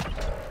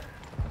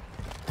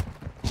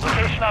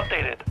 Location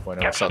updated. When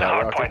I Get saw to the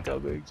that rocket hardpoint.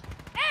 coming.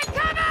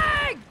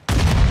 Incoming!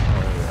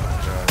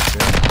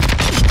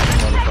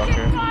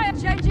 Motherfucker. Fire!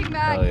 Changing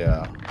mag! Hell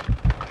yeah.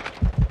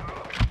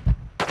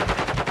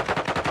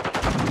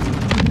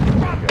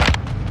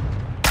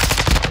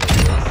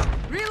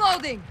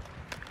 Reloading!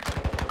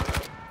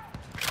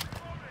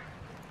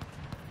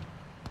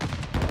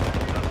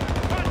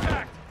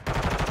 Contact.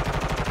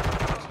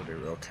 So be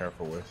real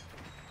careful with.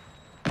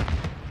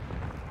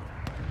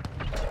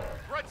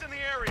 Threats in the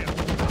area.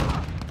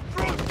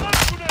 Through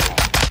flash grenade.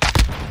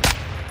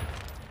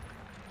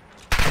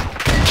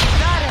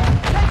 Got it!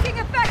 Taking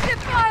effective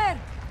fire!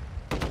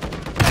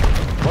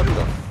 What the?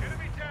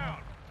 Enemy down.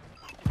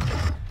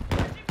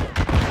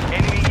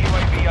 Enemy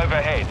UAV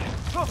overhead.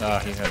 Ah,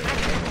 he had it.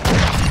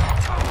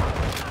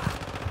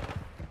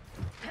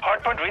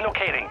 Hardpoint Hardpoint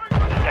relocating.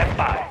 Stand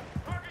by.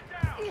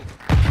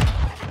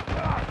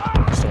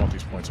 Still want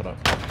these points. What up?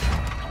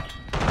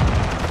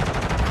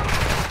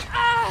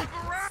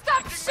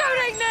 Stop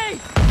shooting me!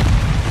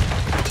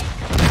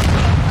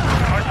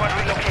 Hardpoint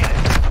relocated.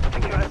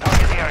 Secure the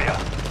target area.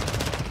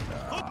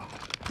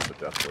 It's a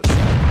death wish.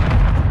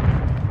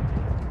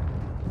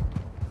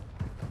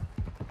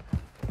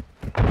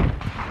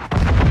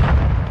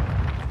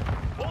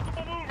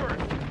 Multiple movers.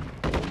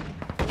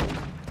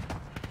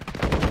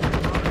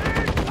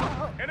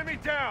 Enemy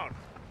down.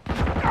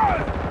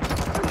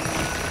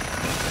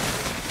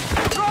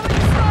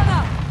 Throwing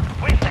stunner!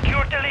 We've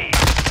secured the lead.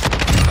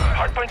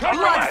 Hardpoint Blood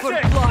compromised. for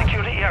blood!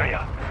 Secure the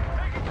area.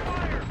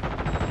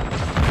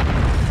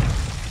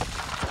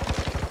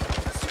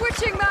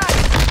 Switching back!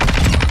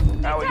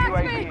 Our Attack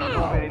UAV me! is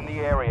orbiting the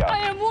area. I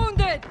am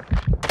wounded!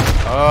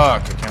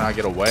 Fuck! I cannot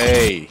get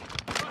away.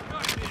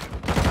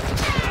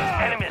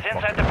 Enemies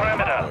inside the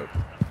perimeter.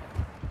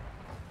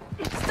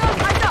 Stun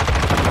hunter!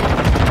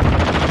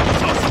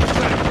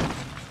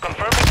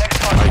 Confirm the next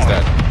He's hardpoint.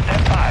 dead.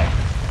 Stand by.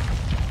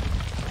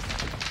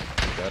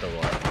 Dead or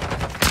what?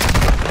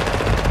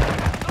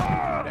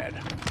 Dead.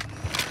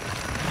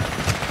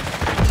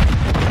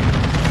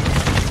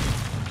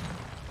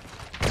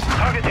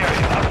 Target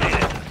area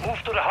updated.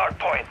 Move to the hard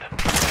point.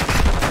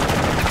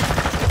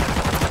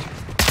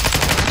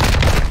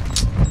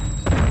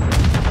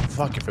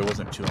 Fuck if it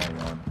wasn't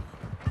 2-on-1.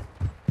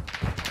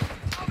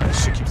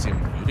 This shit keeps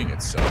even muting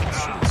itself.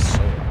 This shit is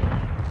so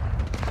annoying.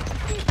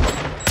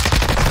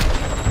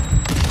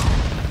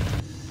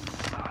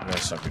 You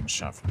guys stop getting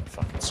shot from the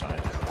fucking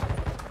side.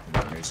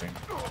 Amazing.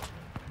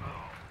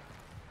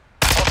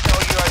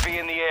 Hostile UAV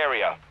in the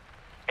area.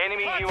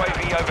 Enemy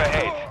UAV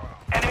overhead.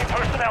 Enemy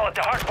personnel at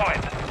the hard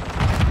point.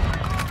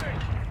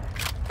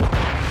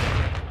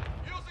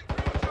 Using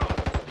cruise drone.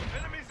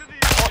 Enemies in the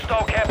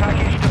Hostile care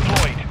package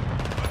deployed.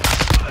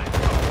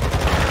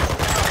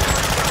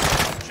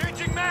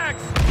 changing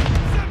mags.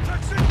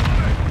 Semtex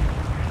incoming.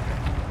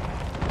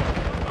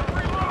 I'm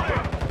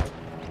reloading.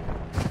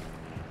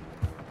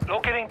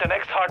 Locating the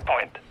next hard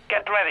point.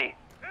 Get ready.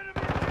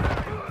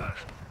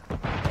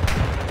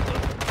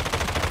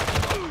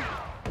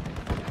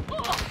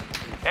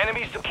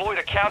 Enemies deployed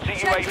a counter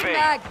Changing UAV.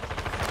 mag!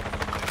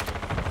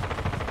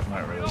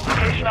 Not really.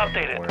 Location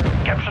updated. Where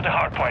Capture the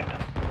hard point.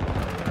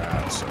 we're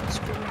at, so it's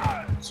good.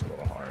 It's a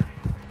little hard.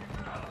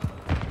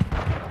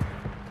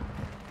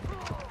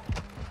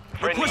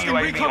 Friendly Requesting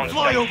UAV recon on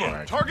flyover.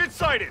 station. Target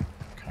sighted.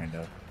 Kind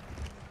of.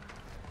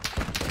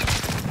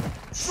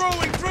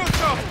 Throwing through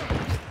trouble.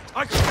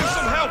 I can use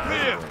some help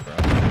here.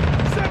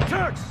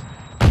 Semtex.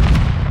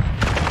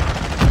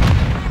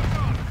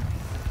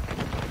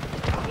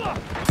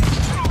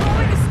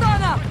 Throwing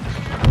stunner!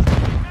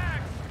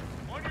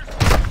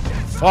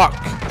 Fuck!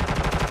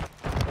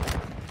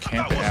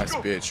 Camping ass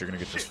bitch, you're gonna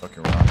get this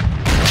fucking round.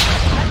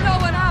 I'm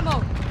low on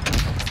ammo!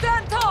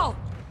 Stand tall!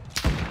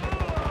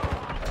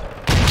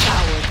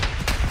 Coward!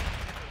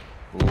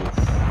 Oof.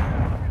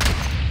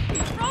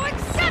 Throwing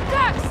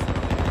Semtex!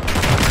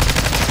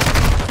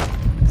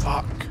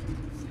 Fuck.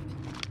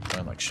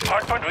 Playing like shit.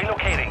 Hardpoint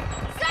relocating.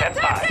 Stand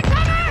Semtex by.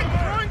 incoming!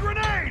 Throwing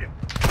grenade.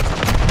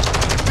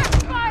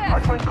 Fire!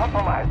 Hardpoint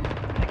compromised.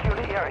 Secure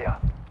the area.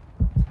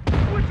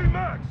 Switching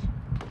mags.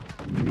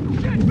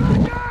 Get back,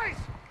 guys.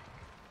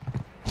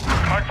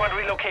 Hardpoint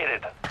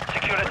relocated.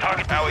 Secure the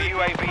target. Our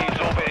UAV is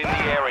orbiting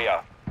the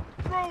area.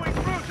 Throwing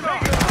through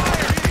trouble.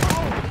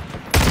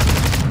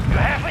 You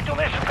halfway to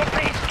mission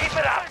complete. Keep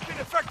it up. Taking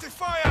effective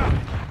fire.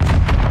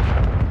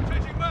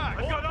 Changing mags.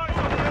 I've got eyes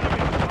on the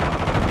enemy.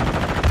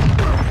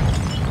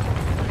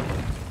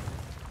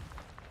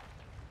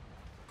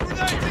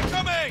 Grenades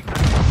incoming.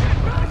 Get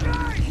back,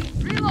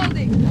 guys.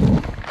 Reloading!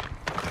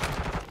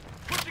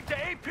 Pushing to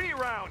AP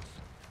rounds.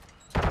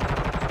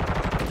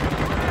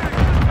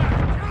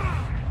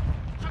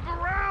 Took a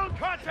round.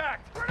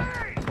 Contact.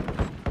 Grenade.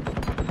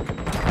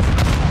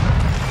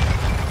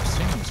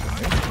 Seems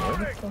amazing. Where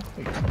the fuck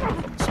they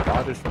come from?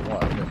 Spotted from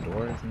what?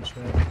 Indoors and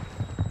shit?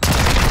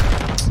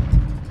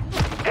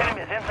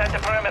 Enemies inside the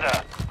perimeter.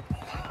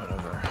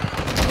 Whatever.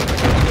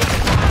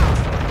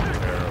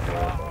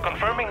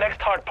 Confirming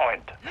next hard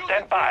point.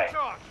 Stand by.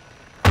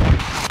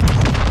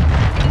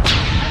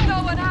 I'm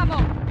low on ammo!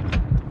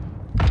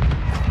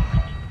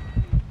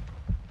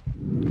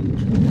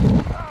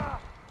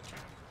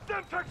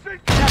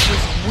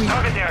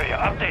 Target area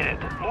updated.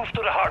 Move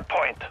to the hard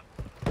point.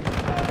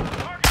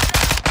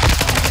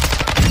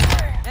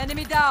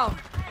 Enemy down!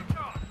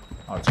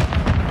 Oh, it's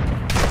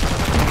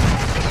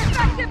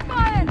Effective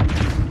fire!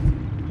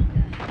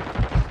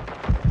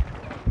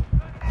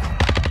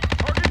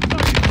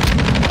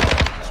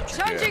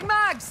 Changing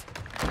mags!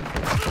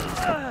 Get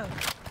back!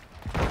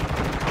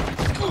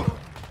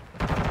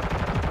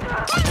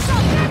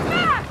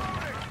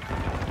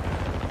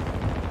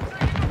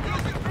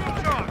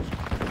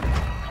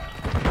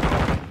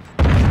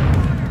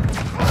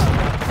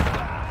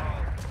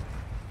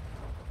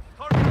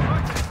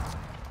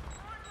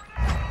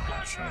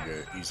 trying to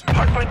get easy.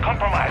 Hardpoint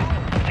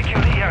compromised.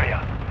 Secure the area.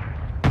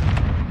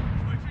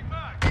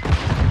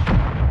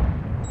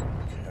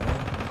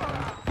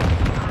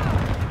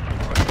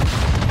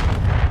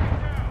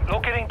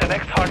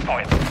 hard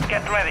point.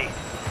 Get ready.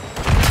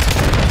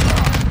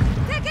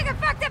 Taking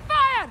effective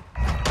fire!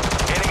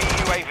 Enemy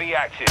UAV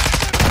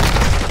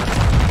active.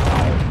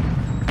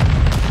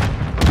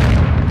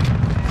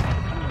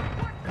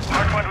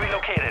 Hardpoint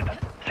relocated.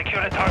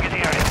 Secure the target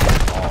area.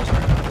 Balls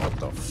right now. What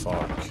the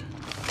fuck?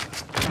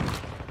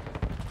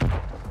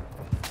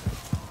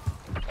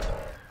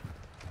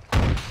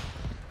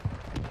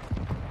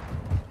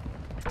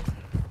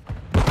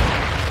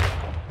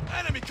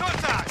 Enemy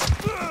contact!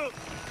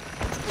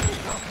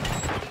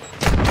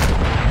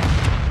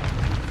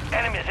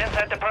 Enemies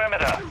inside the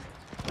perimeter.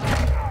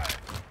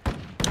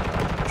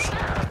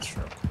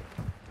 Sure.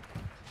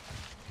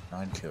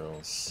 9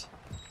 kills.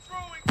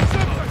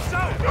 Semtex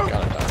out!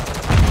 Gotta die.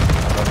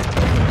 I don't even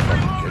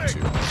know where to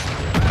get to.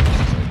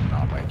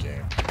 Not my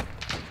game.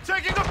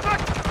 Taking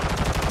effect!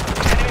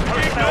 Enemy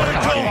personnel at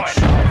hardpoint.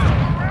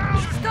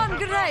 Stun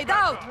grenade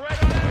out!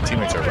 My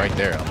teammates are right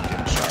there. I'm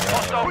getting shot at.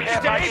 Hostile care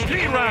Get package AP in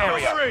the round!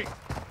 area. Three!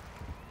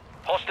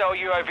 Hostile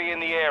UAV in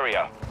the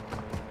area.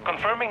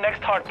 Confirming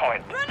next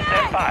hardpoint.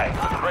 Stand by.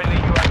 Friendly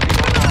UAV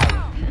online.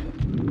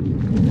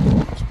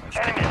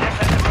 Enemies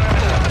inside the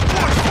perimeter.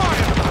 Watch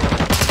fire!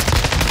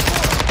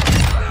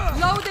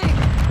 Loading!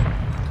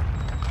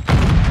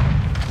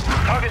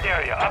 Target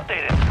area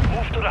updated.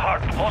 Move to the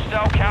hardpoint.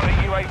 Hostile counter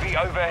UAV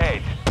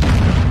overhead.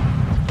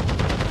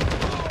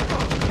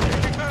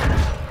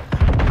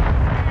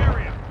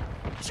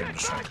 So I'm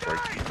just trying to break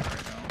even right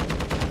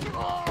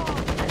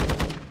now.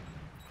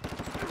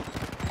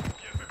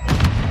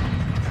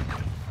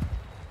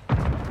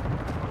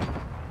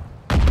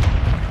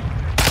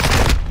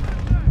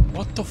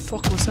 What the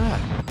fuck was that?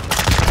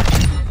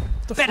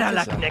 What the Better fuck is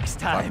luck that? next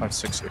time.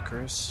 556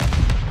 Icarus? Taking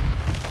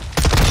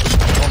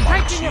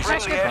Jesus effective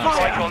Friendly Christ, airstrike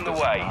fire! on the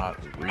does way. not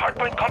recoil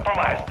Hardpoint at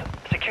compromised. all.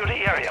 Secure the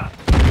area.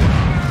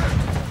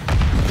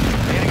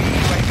 Enemy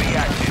UAV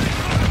active.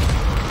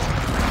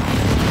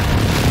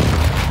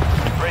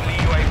 Friendly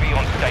UAV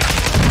on station.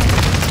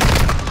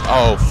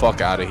 Oh,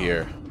 fuck out of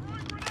here.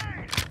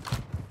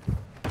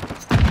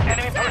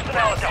 Enemy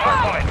personnel at the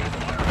hardpoint.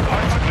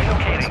 Hardpoint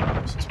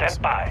relocating.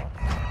 Stand by.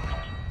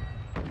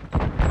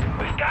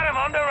 We've got him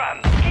on the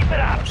run. Keep it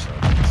up.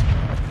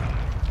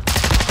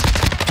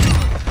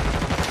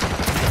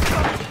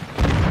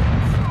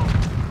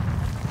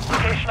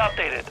 Location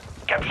updated.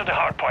 Capture the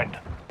hardpoint.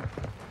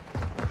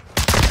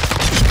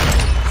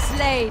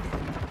 Slade!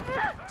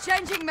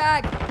 Changing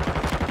mag!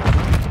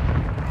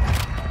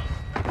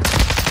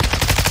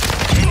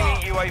 Enemy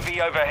UAV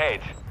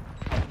overhead.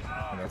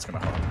 That's gonna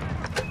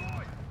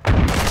help.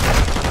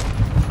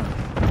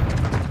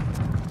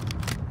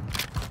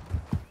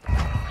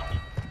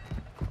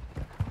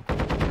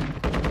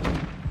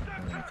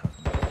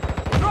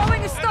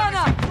 Throwing a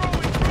stunner!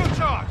 Throwing through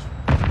charge!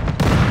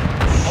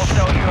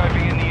 Hostile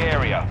UAV in the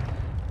area.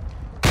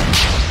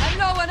 I'm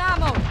low on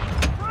ammo!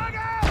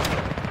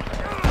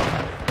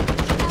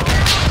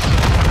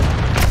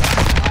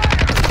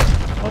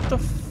 What the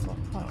fuck?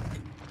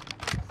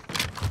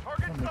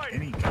 Target Don't make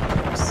sighted! any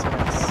goddamn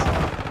sense.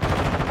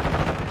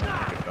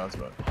 It does,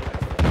 but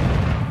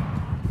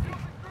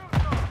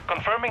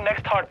Confirming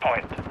next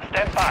hardpoint.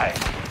 Stand by.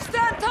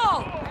 Stand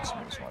tall!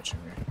 somebody's watching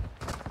me.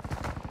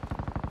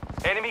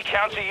 Enemy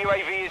counter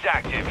UAV is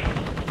active.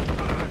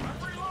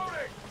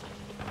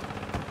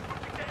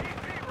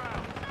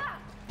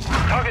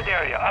 Target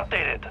area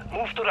updated.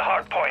 Move to the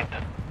hardpoint.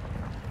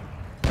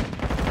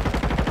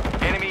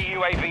 Enemy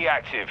UAV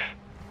active.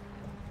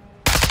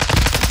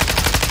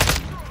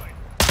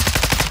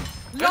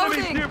 Enemies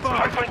Loading! nearby!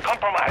 Hardpoint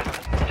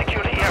compromised.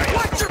 Secure the area.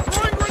 Watch your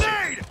throwing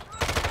grenade!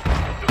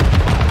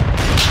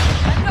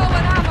 I'm low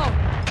on ammo!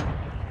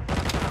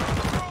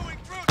 Throwing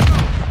through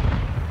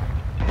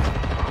charge!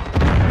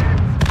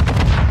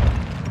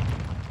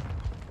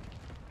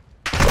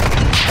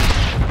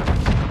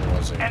 Where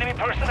was it? Enemy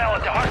personnel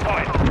at the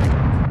hardpoint.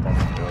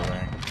 Fucking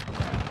building.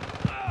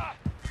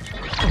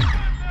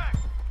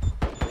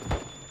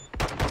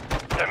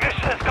 The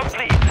mission is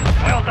complete.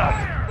 Well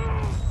done.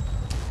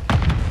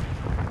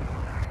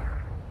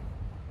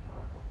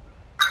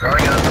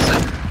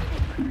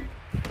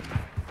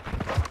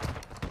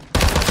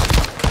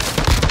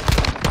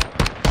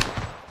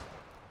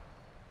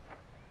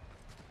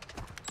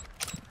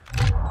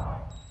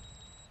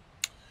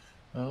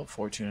 Well,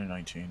 14 and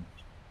 19.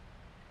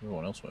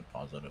 Everyone else went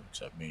positive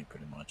except me,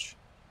 pretty much.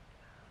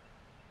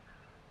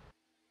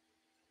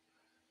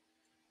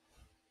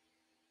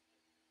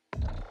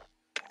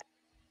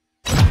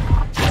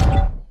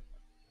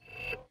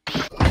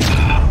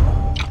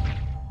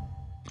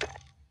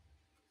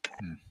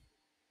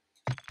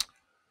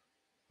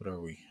 What are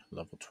we?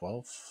 Level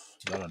 12?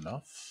 Is that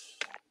enough?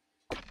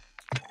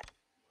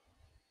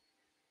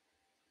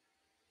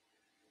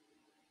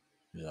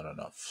 Is that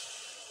enough?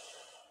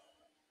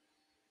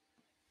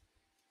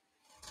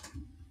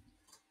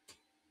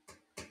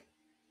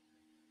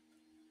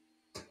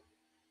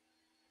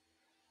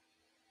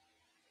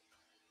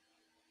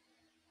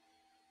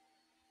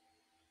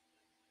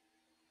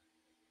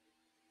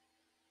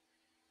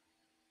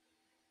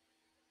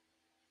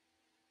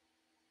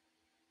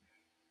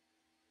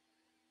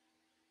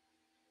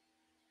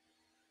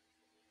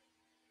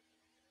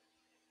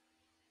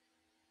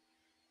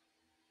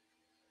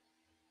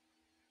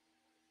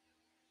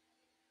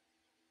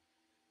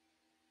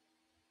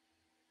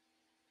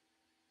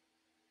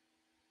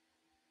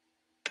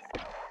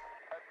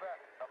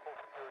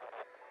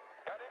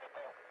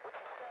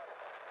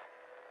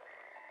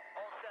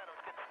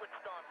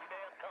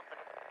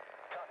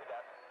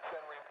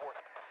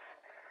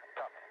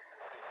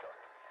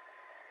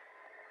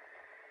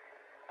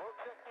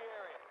 Check the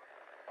area.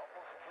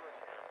 Almost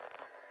security.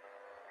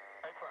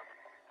 Hey, firm.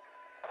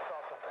 I saw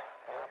something.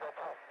 You have that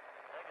type?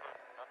 Negative.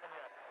 Nothing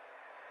yet.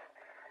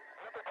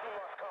 Number 2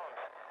 lost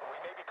comms. We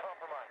may be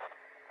compromised.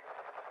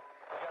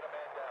 We got a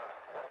man down.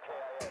 Got a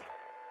KIA.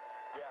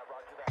 Yeah,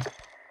 roger that.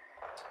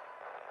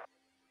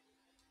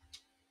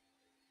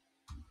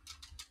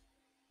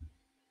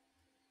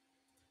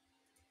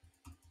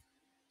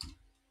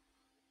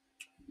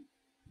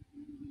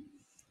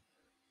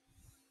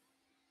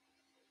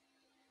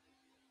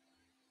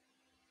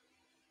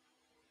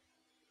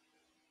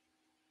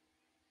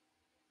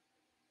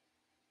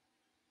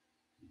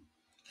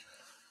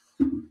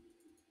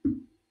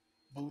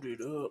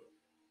 Booted up.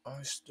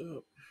 Iced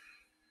up.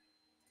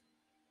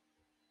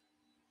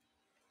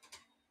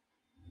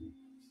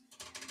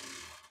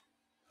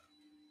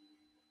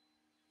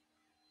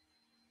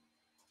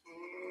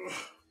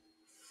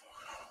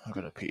 I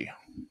gotta pee.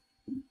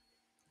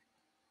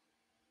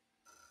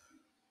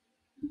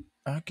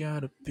 I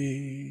gotta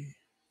pee.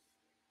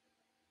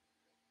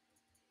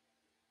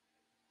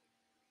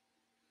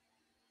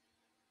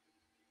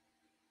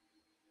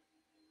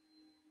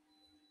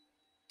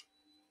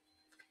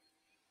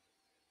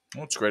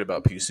 What's great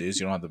about PC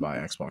is you don't have to buy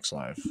Xbox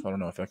Live. I don't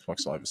know if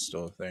Xbox Live is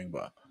still a thing,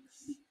 but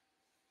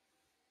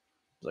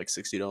it's like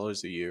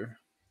 $60 a year.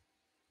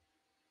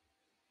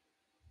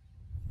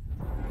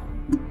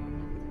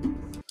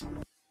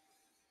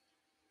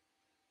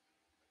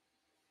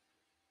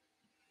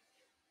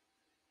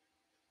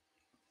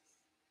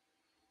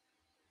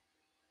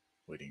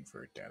 Waiting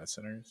for data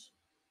centers.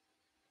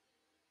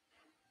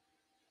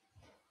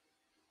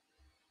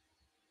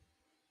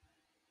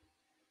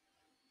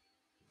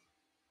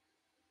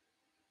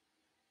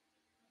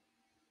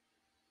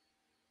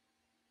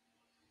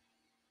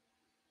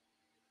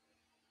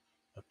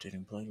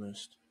 Updating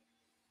playlist.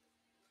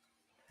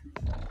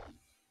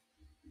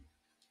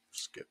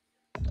 Skip.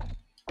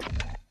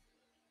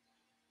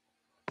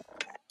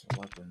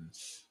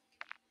 Weapons.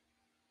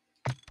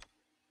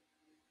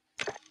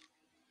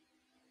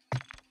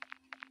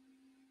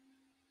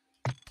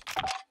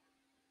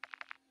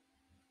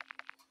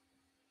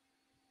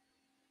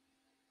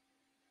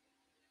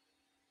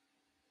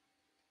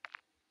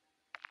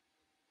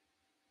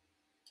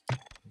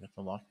 We got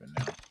the Lockman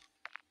now.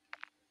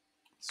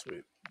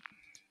 Sweet.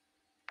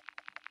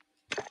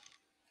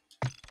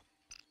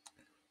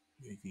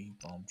 UAV,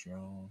 bomb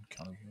drone,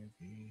 counter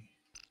UAV,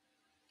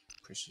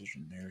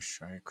 precision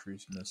airstrike,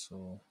 cruise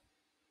missile.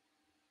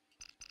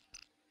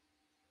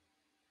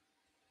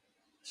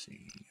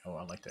 See, oh,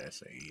 I like the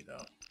SAE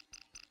though.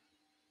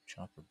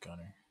 Chopper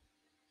gunner,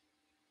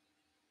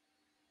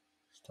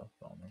 stealth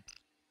bomber,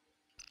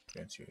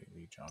 advanced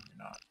UAV,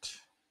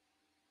 juggernaut.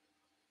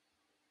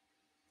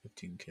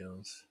 15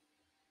 kills.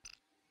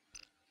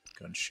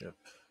 Gunship,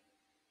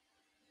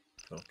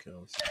 12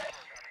 kills.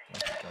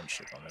 Like the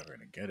gunship, I'm never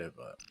gonna get it,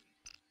 but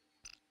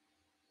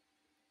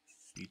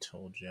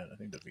VTOL jet. I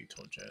think the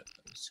VTOL jet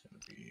is gonna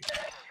be.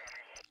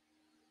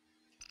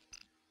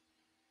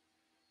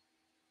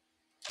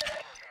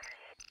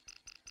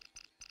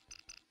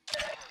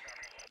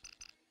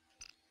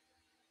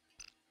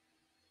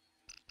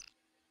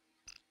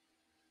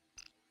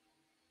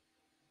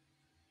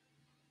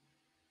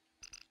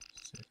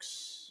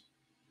 Six,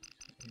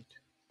 8.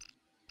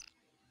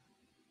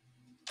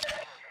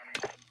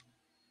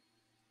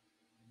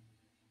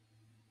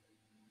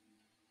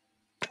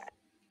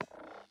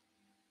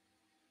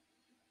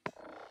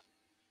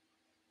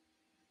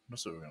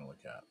 That's what we're gonna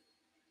look at.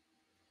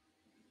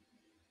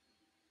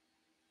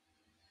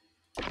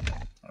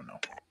 Oh no.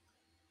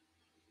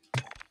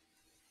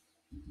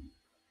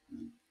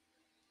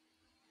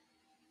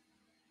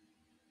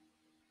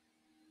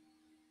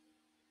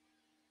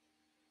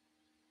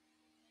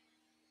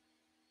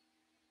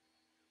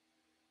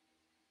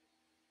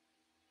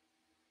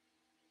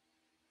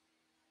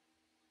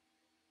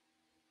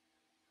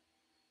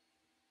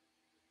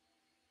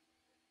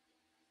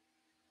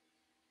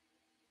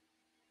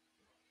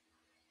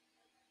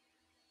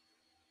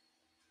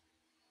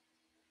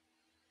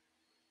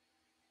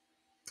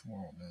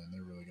 Oh man,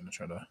 they're really gonna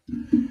try to.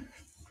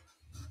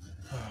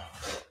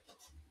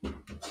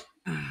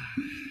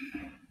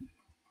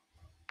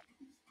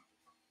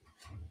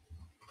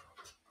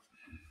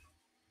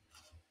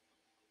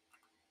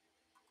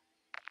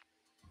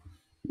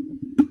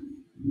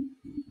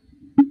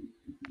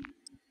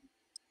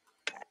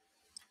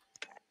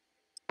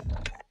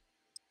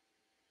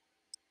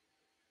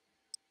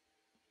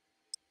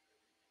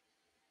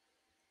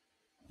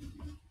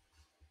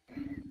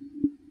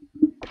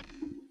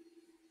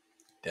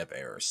 Dev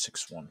error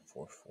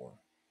 6144.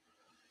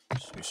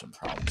 There's be some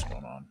problems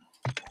going on.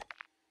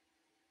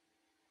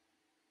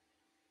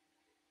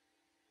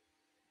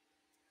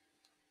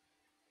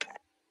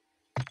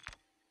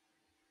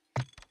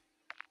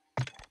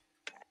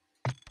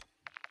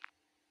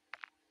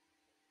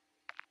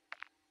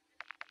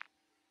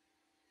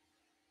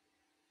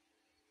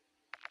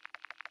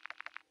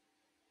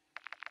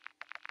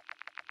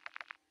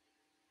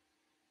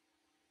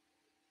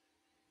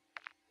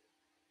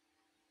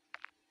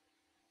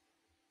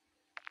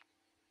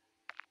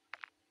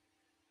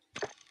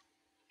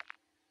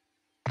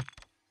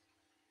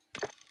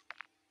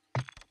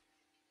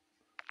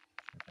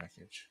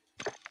 package.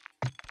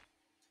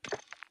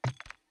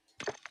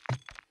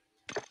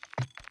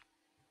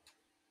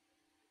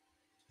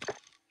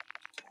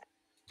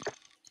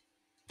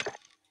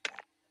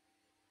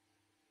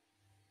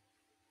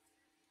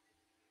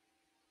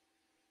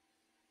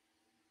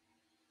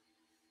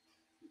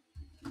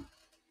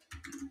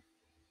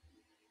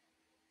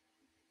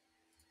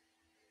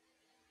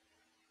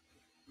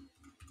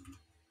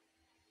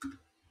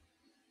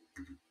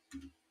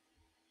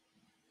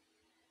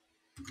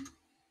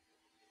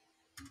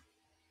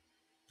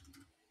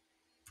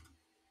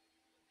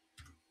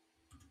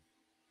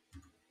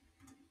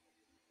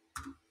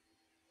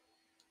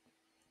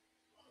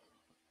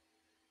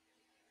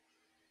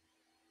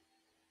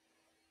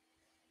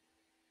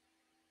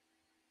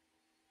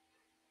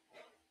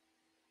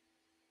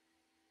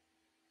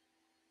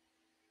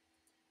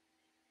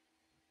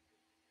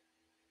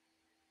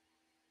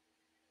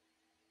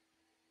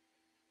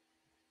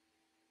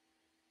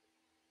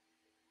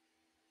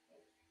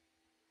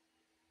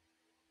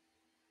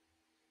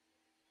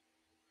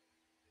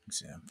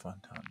 Exam fun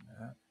time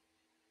that.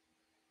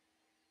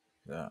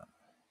 That.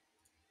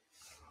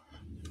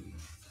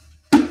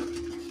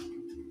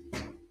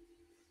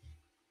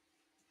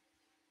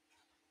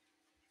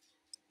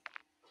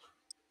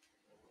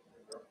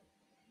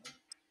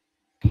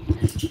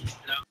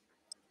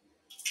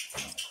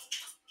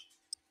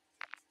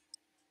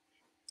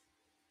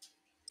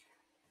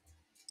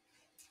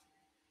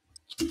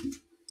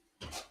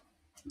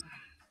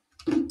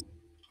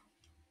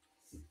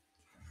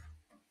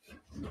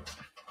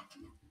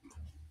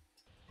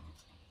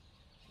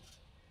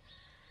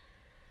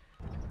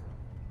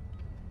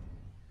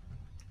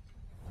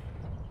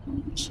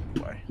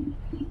 Subway.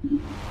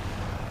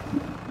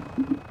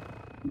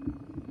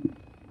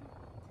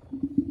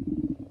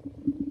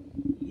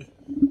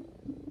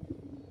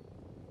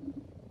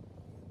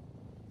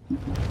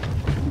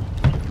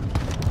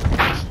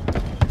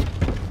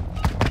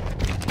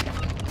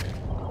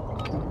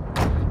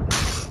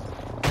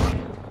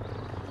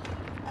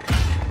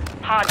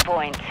 Hard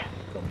point.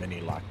 Go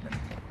mini Lockman.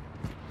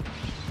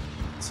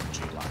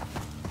 SMG Lockman.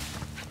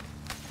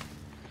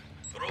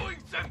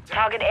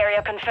 Target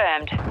area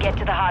confirmed. Get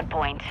to the hard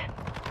point.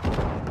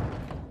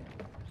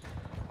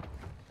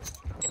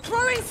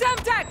 Throwing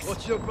Semtex!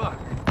 What's your back?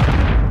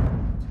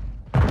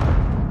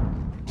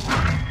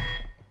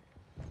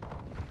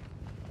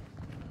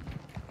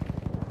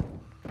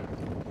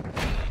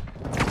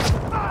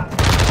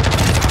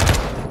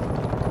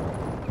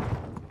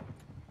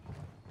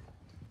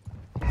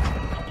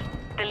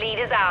 The lead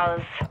is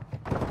ours.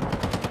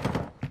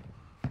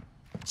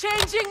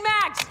 Changing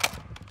mags!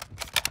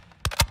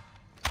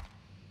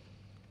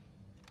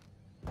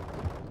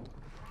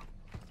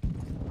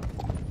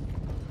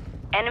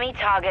 Enemy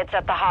targets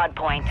at the hard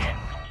point.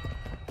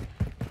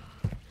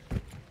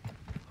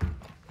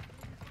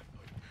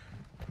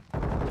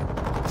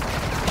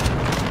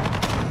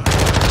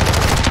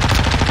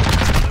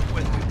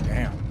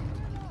 Damn.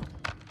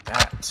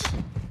 That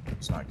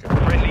is not good.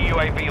 Friendly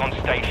UAV on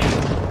station.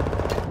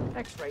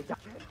 X-ray.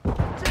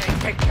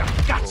 Take your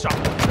guts off!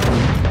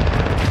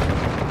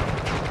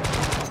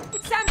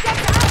 Semtex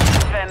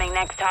out! Confirming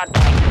next hard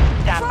point.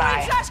 Stand Throwing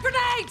by. flash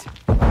grenade!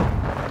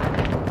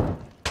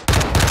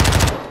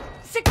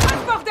 C'est quoi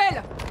ce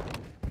bordel?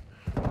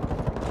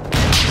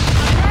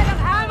 Grenade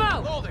and ammo!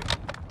 Holding!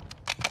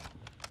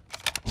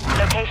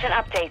 Location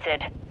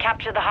updated.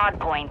 Capture the hard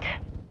point.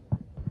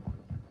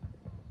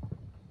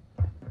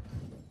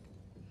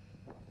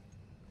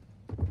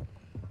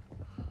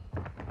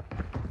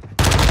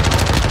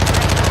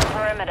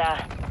 Perimeter.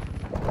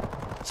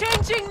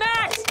 Changing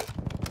mags!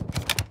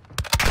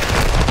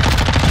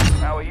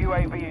 Our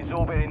UAV is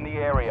orbiting the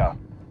area.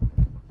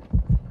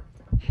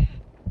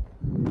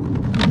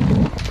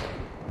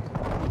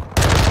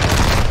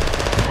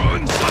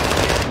 Run, son!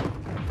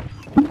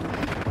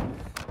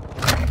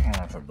 I don't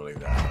know if I believe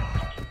that.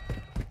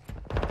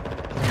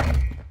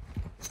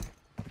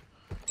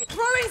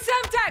 Throwing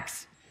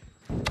Semtex!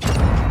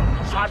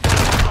 Hard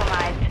point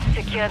compromised.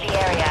 Secure the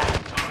area. I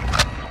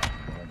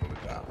don't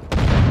believe that.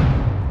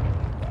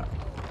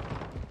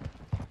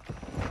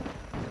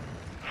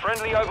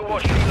 Friendly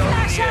Overwatch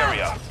reloading the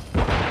area.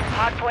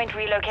 Hard point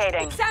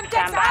relocating. Semtex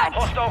Stand by. out!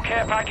 Hostile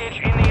care package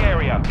in the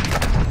area.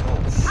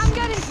 I'm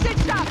getting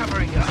stitched up!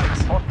 Covering your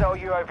eyes. Hostile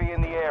UAV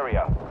in the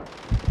area.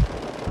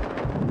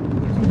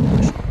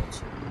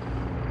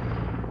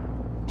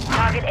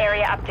 Target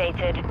area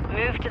updated.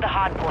 Move to the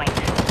hard point.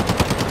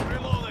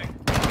 Reloading!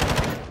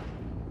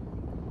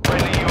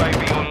 Friendly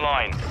UAV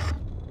online.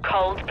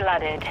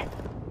 Cold-blooded.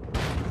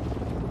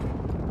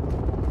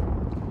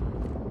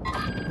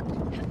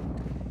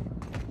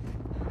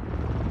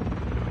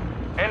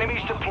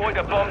 Enemies deployed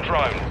a bomb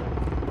drone.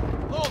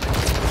 Holding!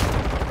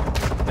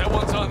 That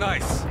one's on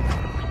ice.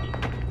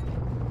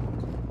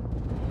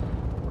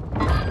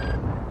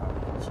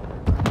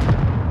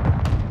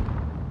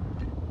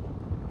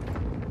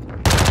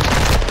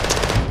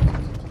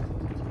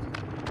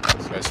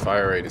 This guy's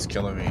fire rate is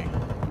killing me.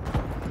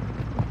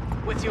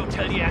 With you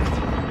till the end.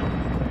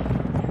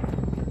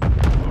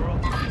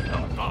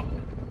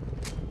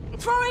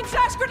 Throwing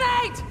flash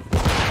grenade!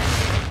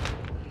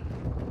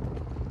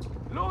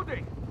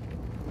 Loading!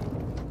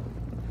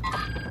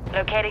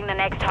 Locating the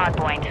next hard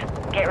point.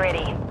 Get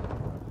ready.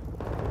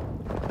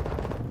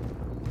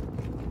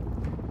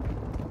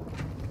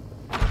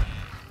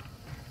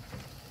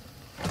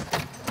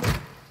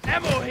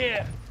 Ammo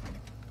here!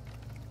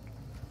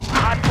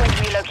 Hard point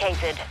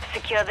relocated.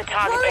 Secure the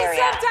target Throwing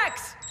area.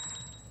 Semtex!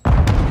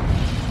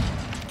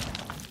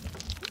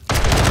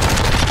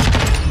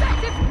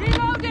 Effective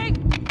reloading!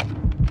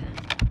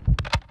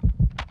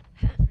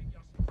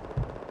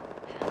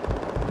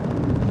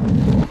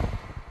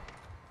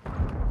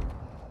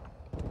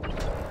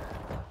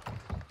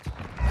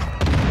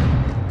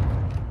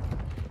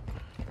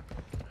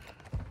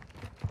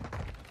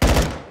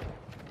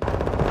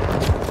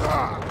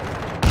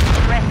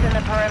 Rest in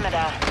the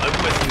perimeter. I'm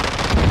with you.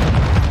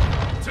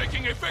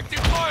 Taking effective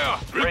fire!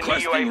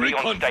 Requesting UAV on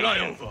recon station.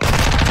 flyover.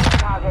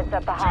 Targets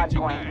at the hard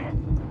point.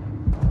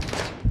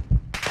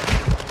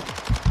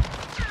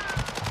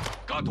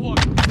 Got one!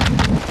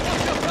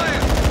 What's your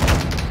plan?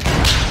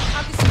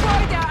 I've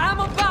destroyed their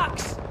ammo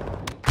box!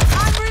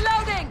 I'm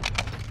reloading!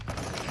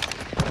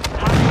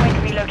 Hard point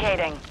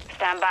relocating.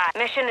 Stand by.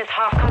 Mission is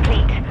half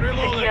complete.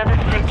 Secure the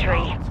split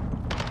tree.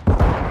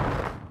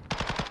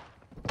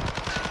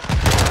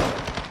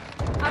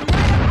 I'm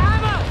out of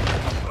ammo!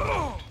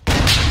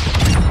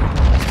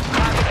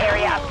 Target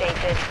area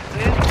updated.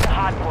 Move to the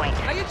hard point.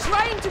 Are you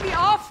trying to be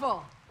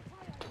awful?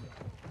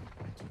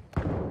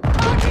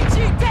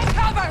 RPG, take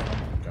cover!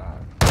 God.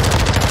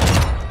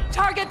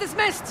 Target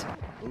dismissed!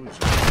 Who is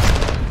it?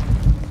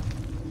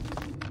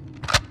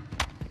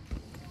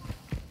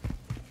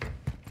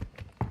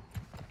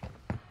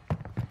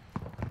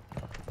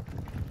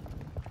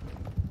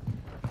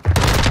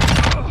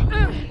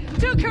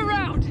 Duke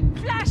around!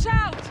 Flash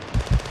out!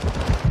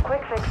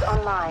 Quick fix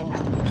online.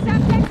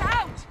 Semtex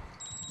out!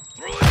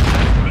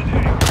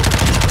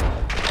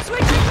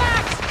 Switching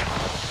max!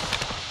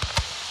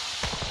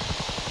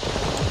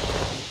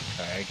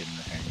 Okay, I get in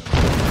the hang of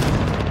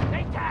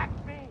They tagged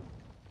me!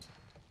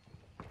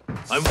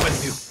 I'm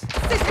with you.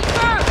 This is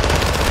firm!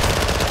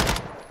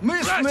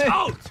 Blast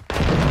out!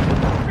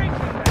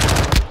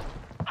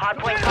 Hard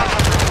point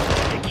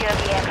compromised. Secure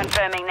the air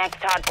confirming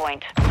next hard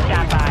point.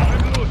 Stand by.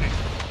 I'm loading.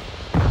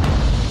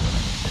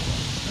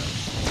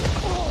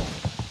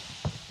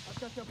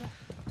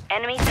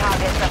 Enemy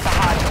targets at the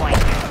hard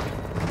point.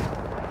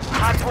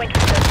 Hard point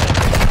relocated.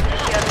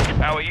 Secure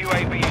the Our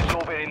UAV is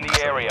orbiting the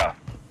area.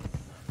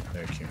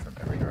 They came from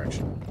every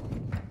direction.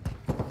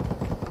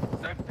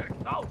 Semtex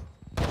out!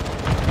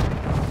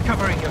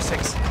 Covering your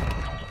six.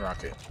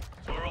 Rocket.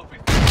 We're open.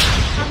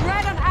 I'm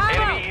red on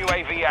ammo! Enemy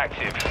UAV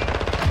active.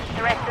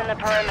 threats in the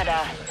perimeter.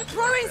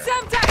 Throwing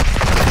Semtex!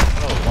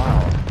 Oh,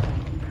 wow.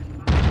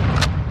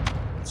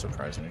 That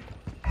surprised me.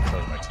 That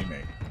was my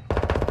teammate.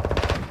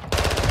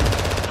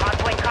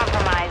 Hardpoint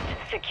compromised.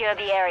 Secure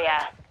the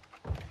area.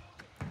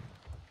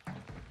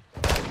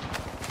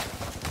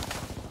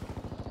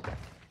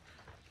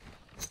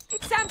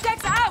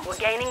 Semtex out! We're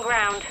gaining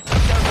ground.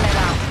 Don't let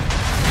up.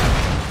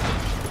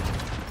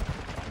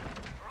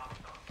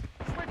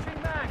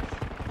 Switching max!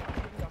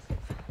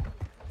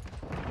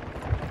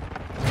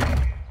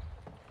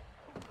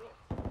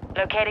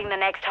 Locating the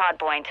next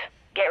hardpoint.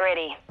 Get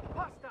ready.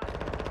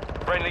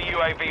 Friendly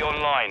UAV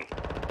online.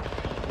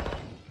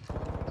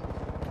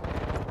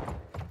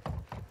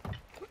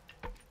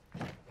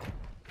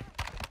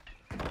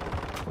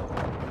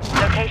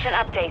 Location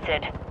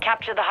updated.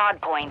 Capture the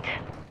hardpoint.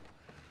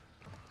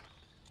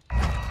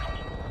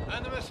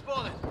 Enemy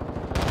spotted.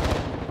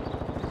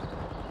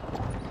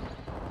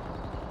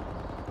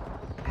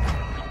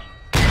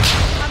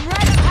 I'm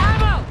red on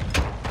ammo!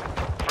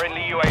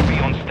 Friendly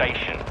UAV on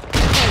station.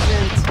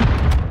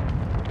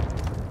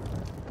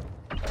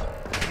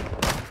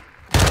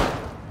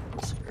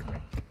 Scared me.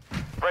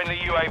 Friendly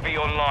UAV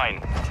online.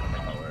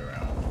 Make my way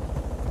around.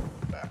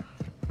 Back.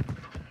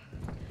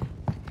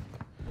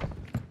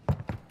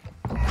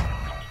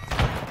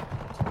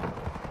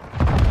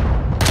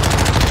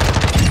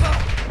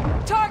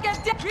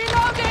 Target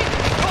reloading!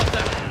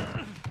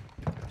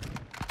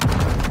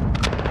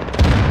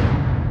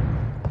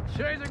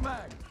 Chasing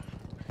mag.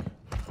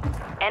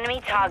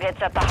 Enemy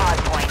targets at the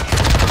hardpoint.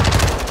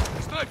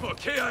 Sniper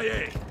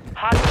KIA.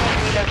 Hardpoint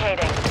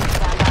relocating.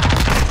 Stand by.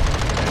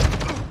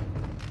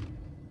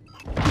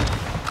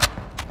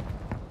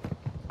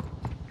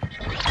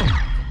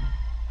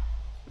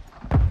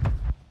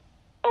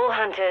 All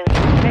hunters,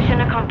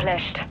 mission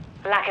accomplished.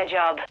 Lack a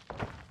job.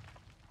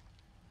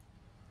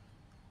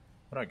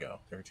 Where'd I go?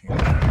 13.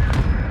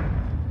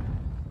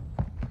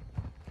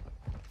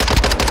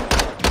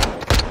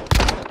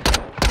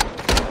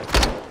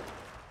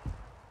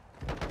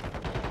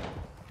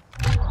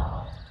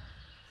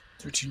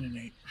 And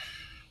 8.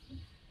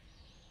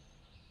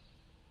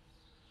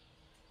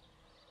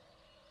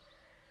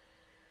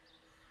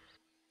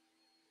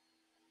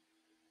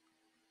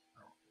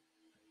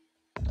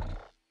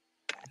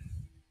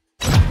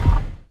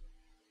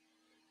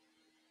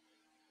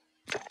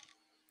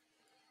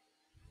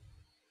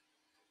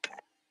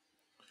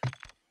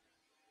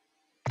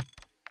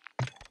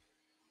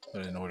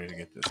 But in order to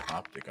get this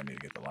optic, I need to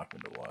get the lock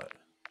into what?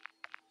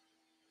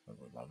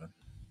 Level 11.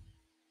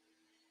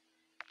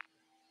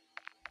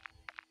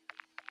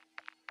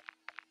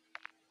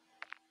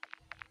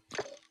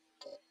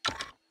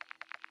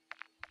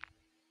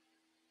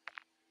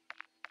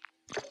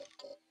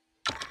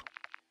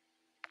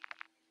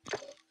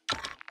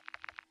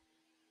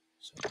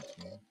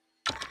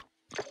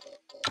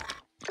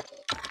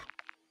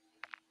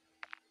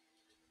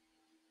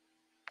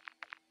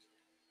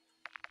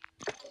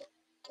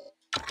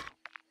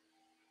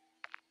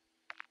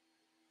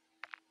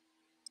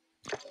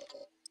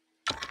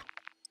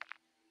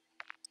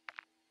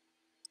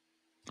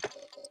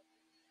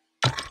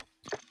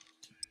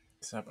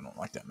 I don't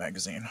like that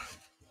magazine.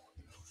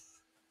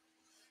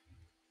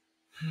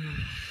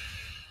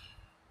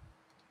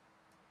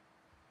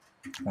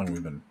 When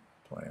we've been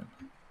playing?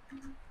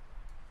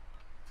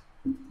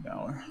 An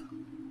hour.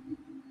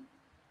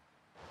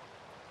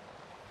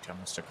 Okay, I'm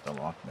gonna stick with the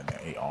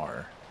Lockman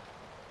AR.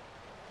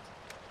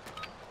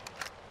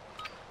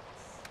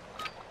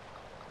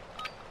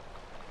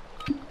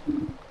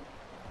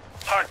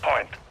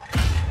 Hardpoint.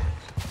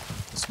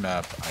 This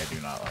map I do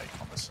not like,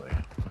 honestly.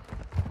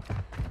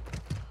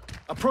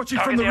 Approaching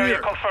from Target the area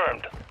rear.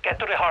 confirmed. Get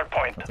to the hardpoint.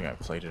 I don't think I've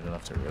played it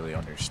enough to really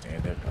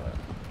understand it, but...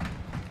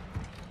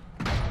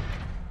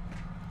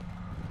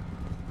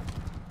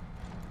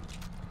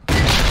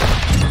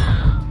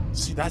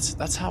 See,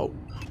 that's how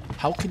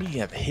can he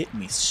have hit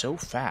me so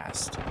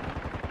fast?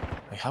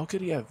 Like, how could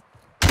he have...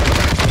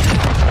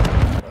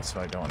 That's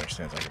what I don't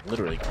understand. Like,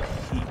 literally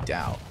peeked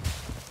out.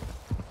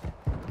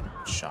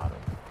 Shot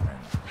him. And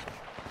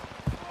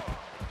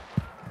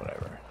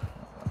whatever.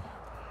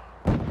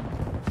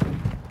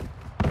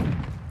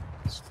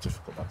 It's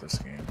difficult about this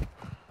game.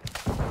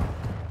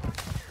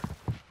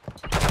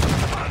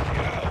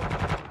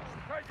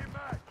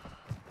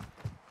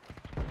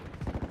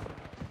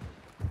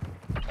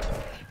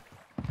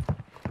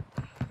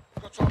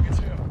 Got targets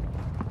here.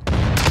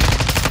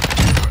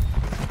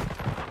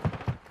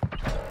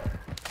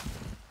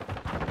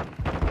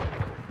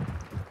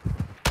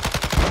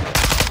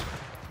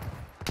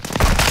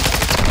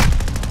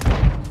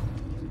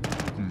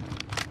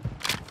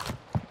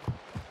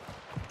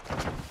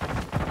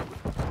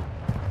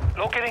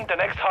 Locating the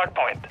next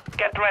hardpoint.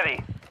 Get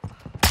ready.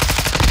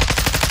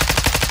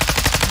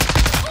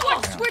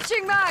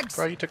 Switching mags!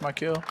 Bro, you took my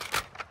kill.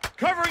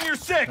 Covering your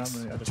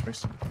six. I just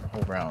wasted a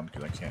whole round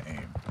because I can't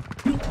aim.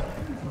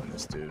 On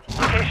this dude.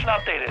 Location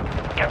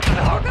updated. Get to the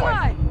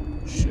hardpoint.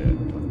 Shit,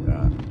 like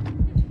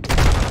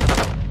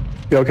that.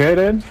 You okay,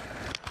 dude?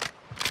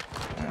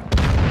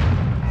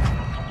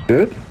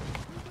 Good?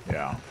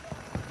 Yeah.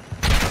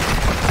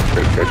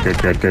 Good.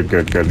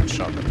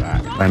 Shot in the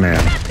back. My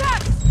man.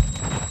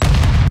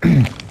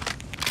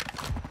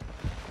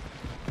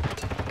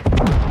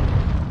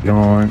 You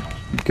don't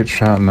get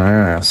shot in the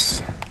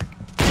ass.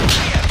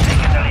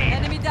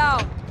 Enemy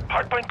down!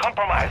 Hardpoint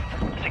compromised.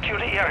 Secure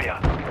the area.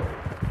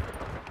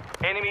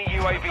 Enemy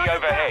UAV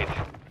overhead.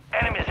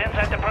 Enemies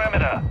inside the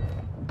perimeter.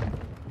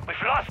 We've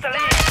lost the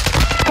lead.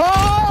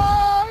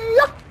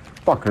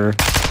 Fucker.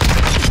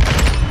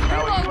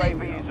 Our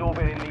UAV is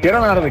orbiting the Get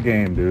him out of the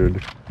game,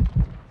 dude.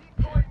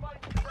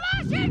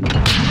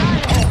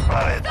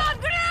 Got it. Stun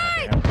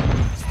grenade!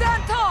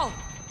 Stand tall!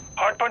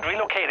 Hardpoint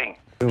relocating.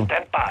 Ew.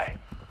 Stand by.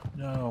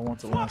 No, I want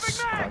the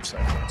last 5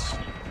 seconds.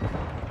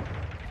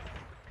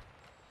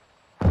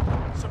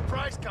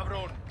 Surprise,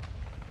 cabron.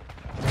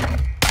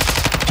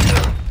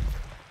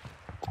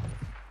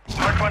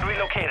 Hardpoint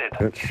relocated.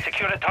 Bitch.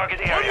 Secure the target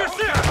On your area.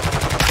 six.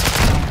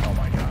 Oh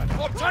my god.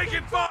 I'm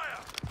taking fire.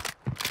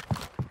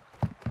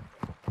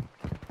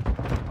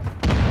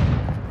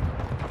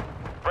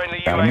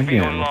 Friendly Got him UAV again with the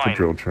online.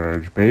 drill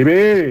charge,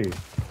 baby.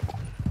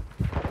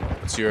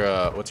 What's your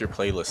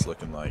playlist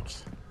looking like?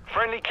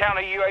 Friendly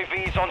counter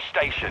UAVs on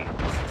station.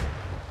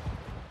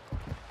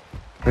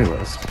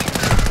 Playlist.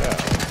 Yeah,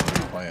 what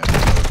are you playing?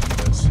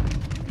 This?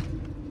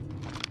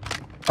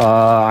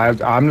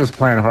 I'm just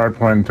playing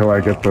hardpoint until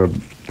I get the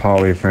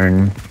poly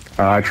thing.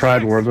 I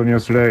tried Warzone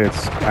yesterday.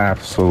 It's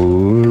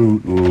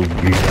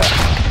absolutely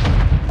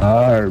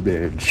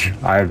garbage.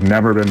 I've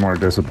never been more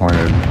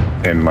disappointed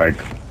in like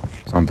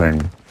something.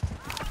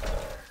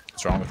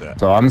 What's wrong with that?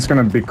 So I'm just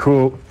gonna be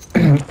cool.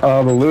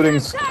 The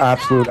looting's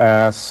absolute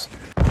ass.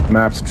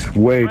 Map's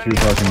way too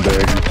fucking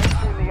big.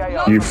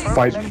 You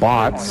fight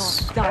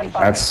bots.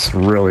 That's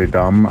really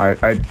dumb.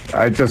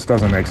 I just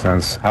doesn't make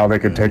sense how they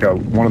could take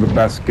one of the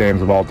best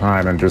games of all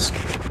time and just,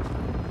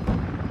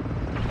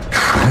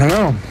 I don't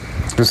know.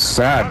 It's just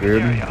sad,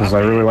 dude, because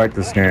I really like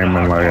this game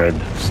and like I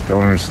just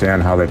don't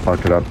understand how they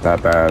fucked it up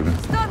that bad.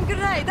 Stun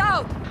grenade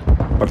out!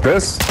 But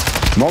this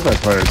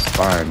multiplayer is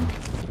fine.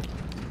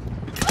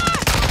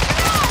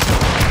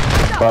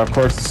 But of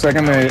course, the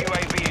second they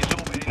UAV is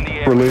orbiting the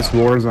area. release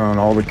Warzone,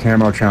 all the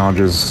camo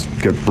challenges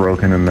get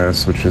broken in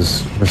this, which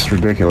is just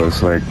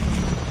ridiculous. Like,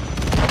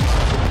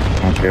 I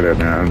don't get it,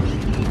 man.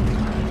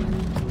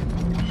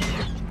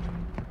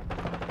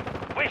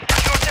 We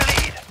secured the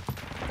lead.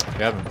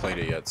 We haven't played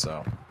it yet,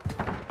 so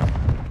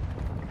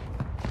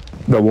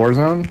The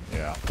Warzone?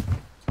 yeah.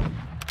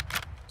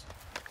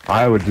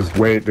 I would just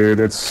wait,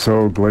 dude. It's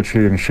so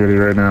glitchy and shitty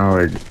right now.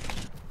 Like,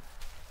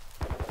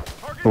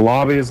 the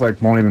lobbies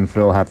like won't even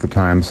fill half the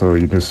time, so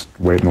you just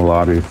wait in the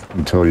lobby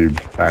until you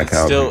back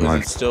out. Still,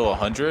 is it still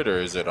 100 or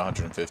is it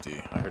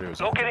 150? I heard it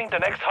was Locating the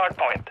next hard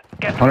point.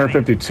 Get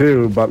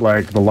 152, but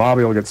like the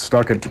lobby will get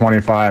stuck at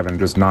 25 and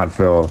just not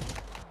fill.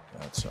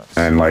 That sucks.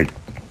 And like,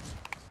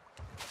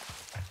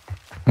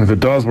 if it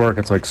does work,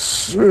 it's like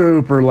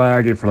super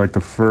laggy for like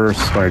the first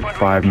like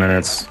 5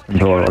 minutes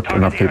until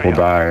enough people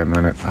die, and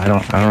then I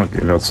don't,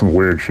 you know, some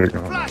weird shit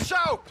going on. Flash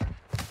out!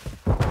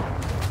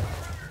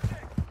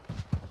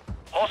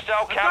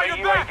 Hostile counter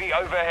UAV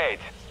overhead.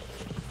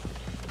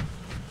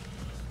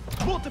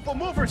 Multiple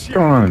movers What's here.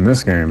 going on in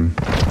this game?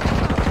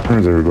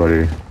 Where's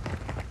everybody?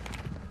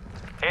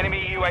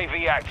 Enemy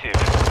UAV active.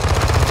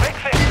 Fix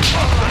it.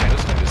 Online.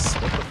 This thing is,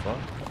 what the fuck?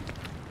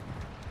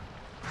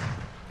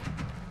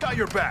 Got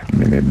your back. I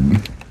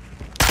mean,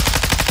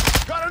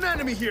 Got an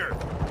enemy here.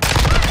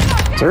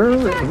 is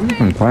there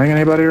even playing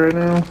anybody right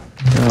now?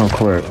 No,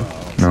 quit.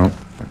 No.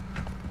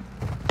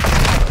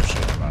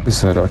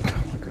 Just had a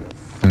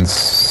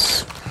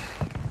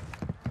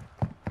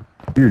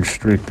huge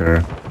streak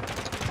there.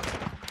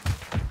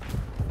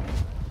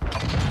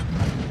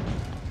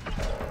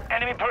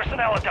 Enemy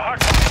personnel at the hard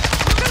point.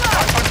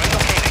 Hardpoint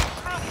relocating.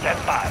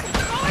 Stand by.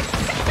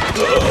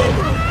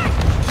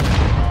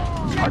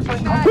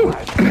 Hardpoint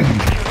compromised. Secure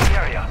the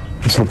area.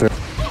 Just hope that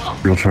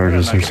real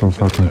charges are so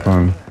fucking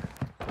fun.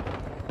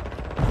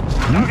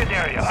 Target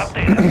area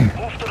updated.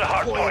 Move to the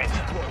hard point.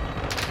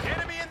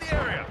 Enemy in the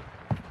area.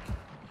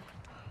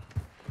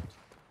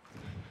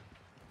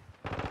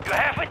 You're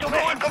halfway to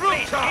mission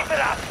complete. Keep it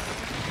up.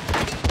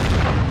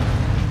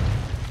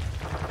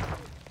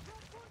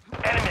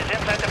 Enemies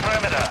inside the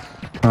perimeter.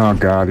 Oh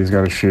god, he's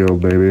got a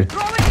shield, baby.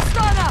 Throwing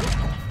stunner!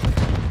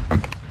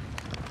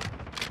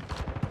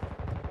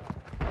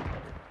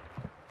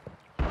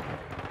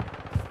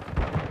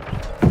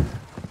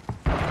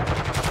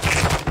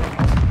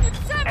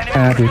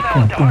 Enemy personnel at the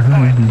hard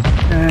point.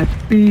 At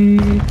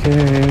BK.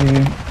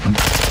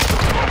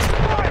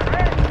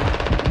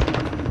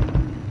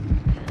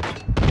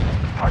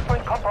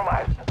 Hardpoint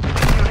compromised.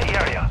 Secure the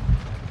area.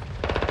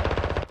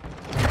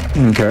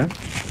 Okay.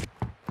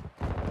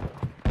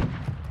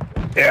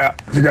 Yeah,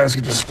 if you guys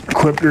could just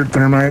equip your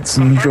thermites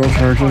and drill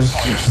charges,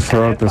 just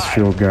throw out this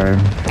shield guy.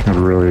 I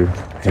really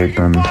hate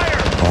them.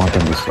 I want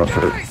them to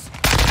suffer.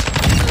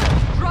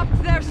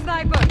 Dropped their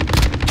sniper!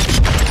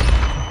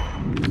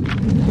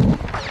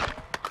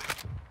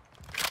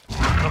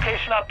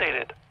 Location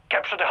updated.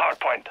 Capture the hard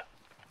point.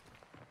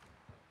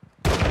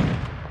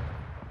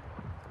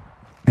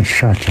 Nice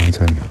shot,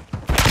 Johnson.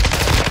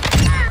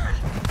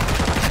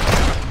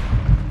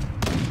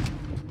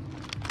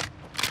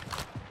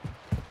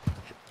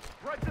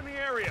 Right in the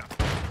area.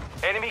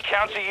 Enemy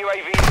counter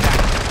UAV is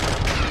active.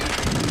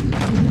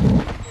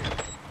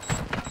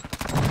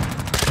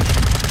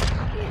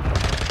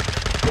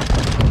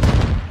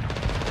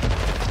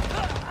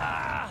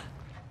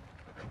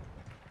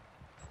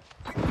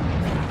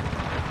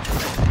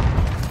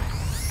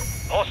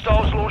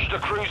 Hostiles launched a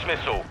cruise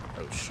missile.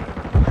 Oh shit.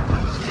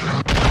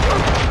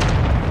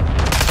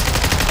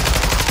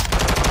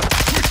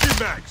 Switching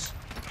mags.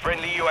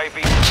 Friendly UAV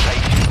is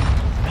taken.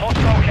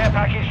 Hostile care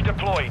package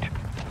deployed.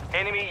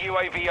 Enemy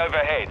UAV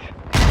overhead.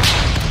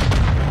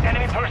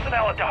 Enemy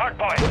personnel at the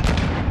hardpoint.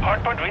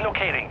 Hardpoint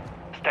relocating.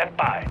 Stand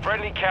by.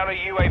 Friendly counter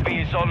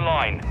UAV is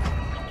online.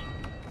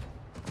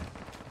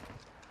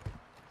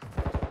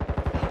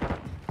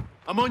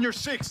 I'm on your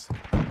 6.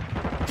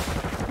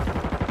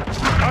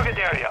 Target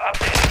area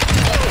updated.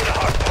 Move to the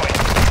hardpoint.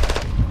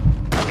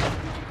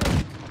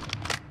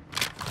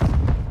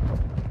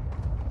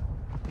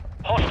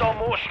 Hostile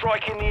mortar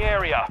strike in the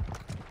area.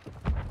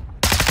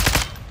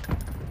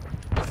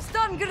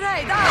 Stun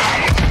grenade out!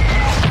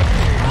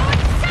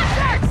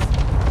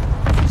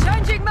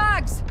 Changing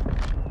mags!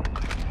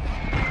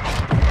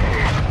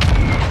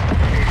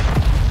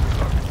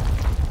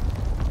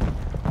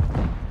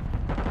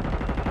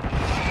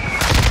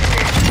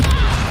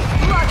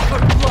 Blood for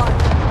blood!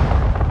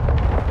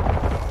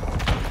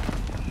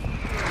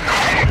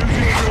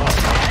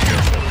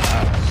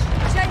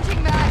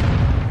 Changing mag!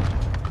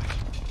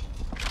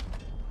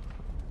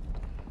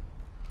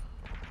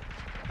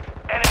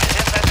 Enemies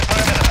inside the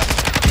perimeter.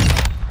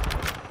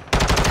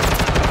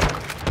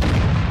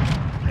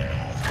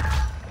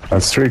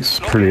 That streak's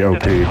pretty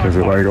OP because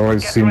it like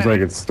always seems like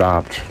it's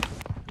stopped,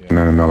 and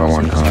then another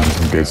one comes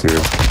and gets you.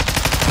 Enemy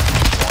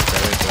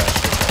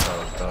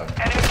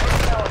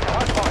personnel at the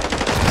hardpoint.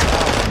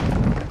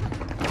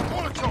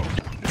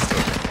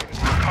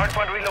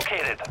 Hardpoint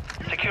relocated.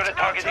 Secure the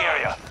target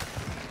area.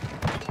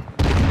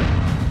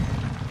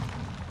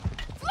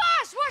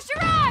 Flash! Wash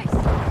your eyes!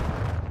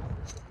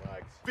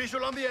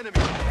 Visual on the enemy.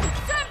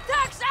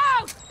 Semtex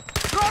out!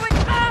 Throwing...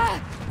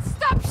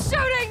 Stop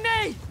shooting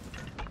me!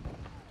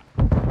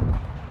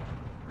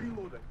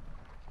 Reloading.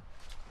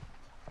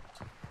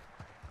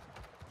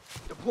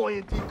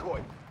 Deploying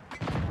decoy.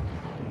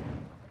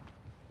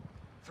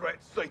 Threat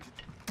sighted.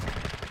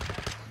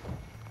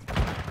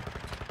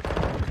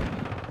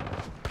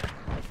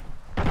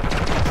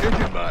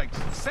 Changing mags.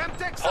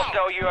 Semtex out.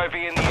 Hostile UAV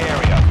in the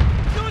area.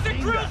 Using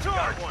drill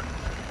charge. One.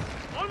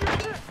 On your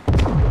left.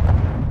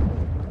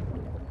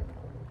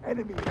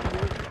 Enemy in the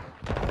area.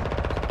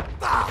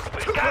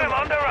 We've got him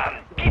on the run.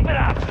 Keep it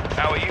up.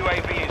 Our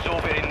UAV is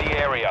orbiting the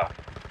area.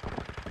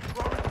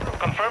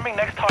 Confirming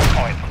next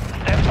hardpoint.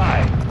 Stand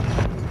by.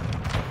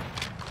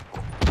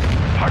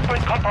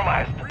 Hardpoint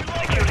compromised.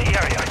 Secure the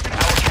area.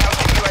 Our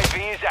counter UAV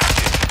is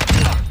active.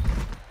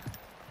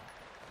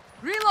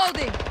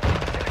 Reloading!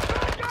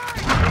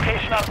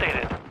 Location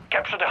updated.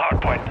 Capture the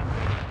hardpoint.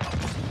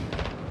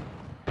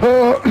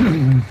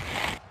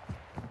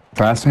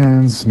 Fast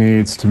hands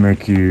needs to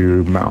make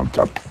you mount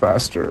up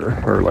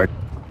faster, or like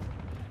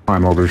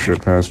climb over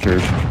shit faster.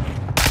 Enemies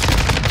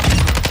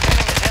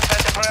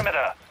inside the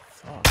perimeter.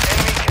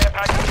 Enemy care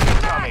package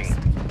incoming.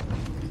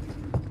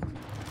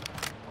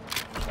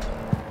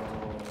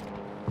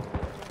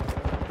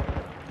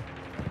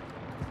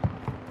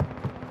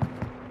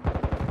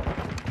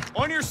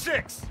 On your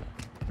 6.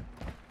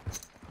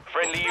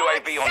 Friendly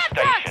UAV on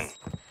station.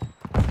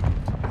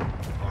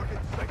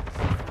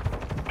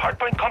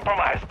 Hardpoint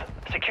compromised.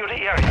 Secure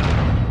the area.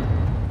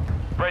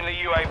 Friendly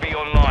UAV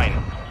online.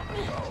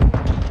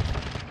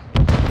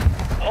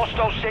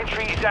 Hostile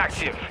sentry is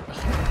active.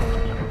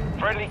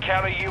 Friendly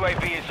counter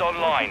UAV is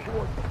online.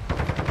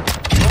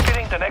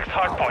 Locating the next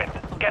hardpoint.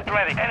 Get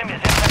ready.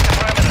 Enemies inside the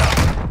perimeter.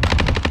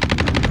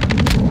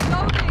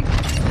 Loading!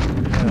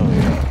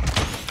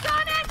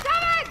 Stun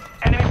incoming!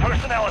 Enemy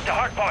personnel at the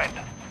hardpoint.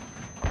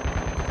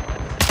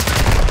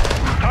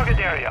 Target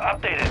area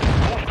updated.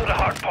 Move to the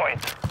hardpoint.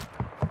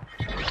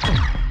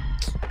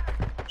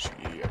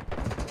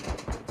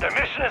 The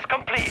mission is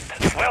complete.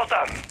 Well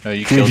done. Oh,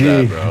 you killed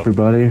that, bro.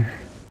 Everybody.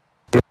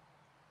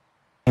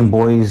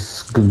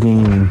 Boys, good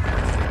game.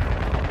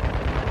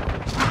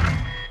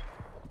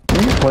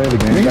 Play the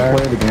game back.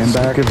 Play the game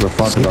back. Gives a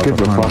fuck about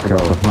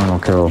the final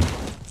kill.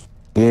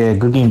 Yeah,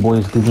 good game,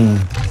 boys. Good game.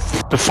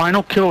 The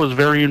final kill is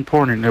very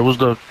important. It was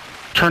the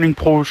turning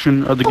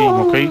portion of the game,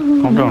 okay?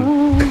 Calm down.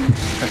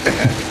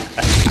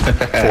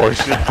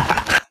 Portion.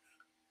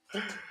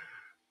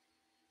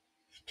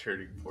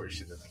 Turning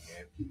portion of the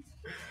game.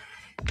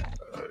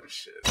 Oh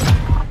shit.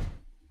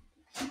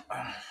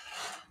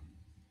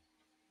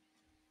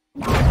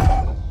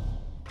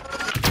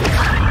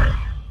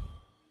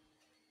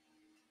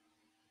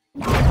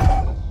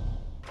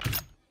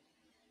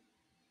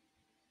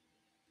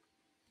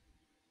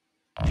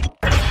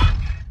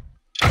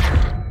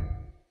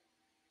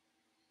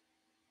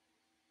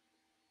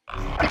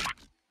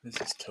 This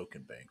is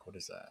token bank. What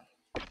is that?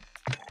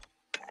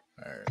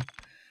 Alright.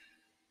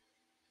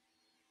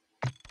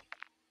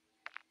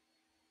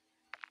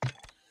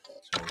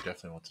 So we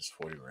definitely want this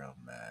 40 round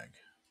mag.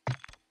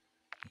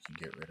 We can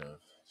get rid of.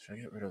 Should I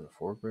get rid of the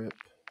foregrip?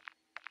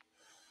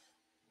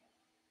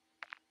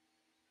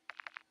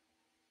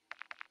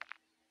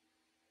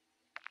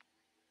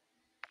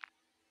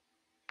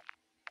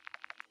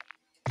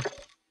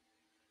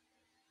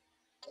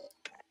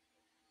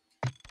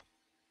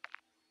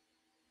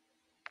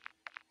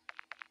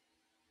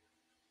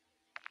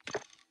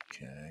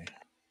 Okay.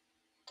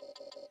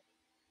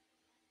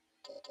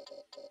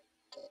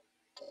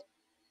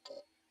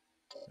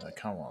 I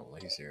kind of want a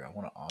laser. I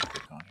want an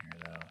optic on here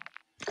though.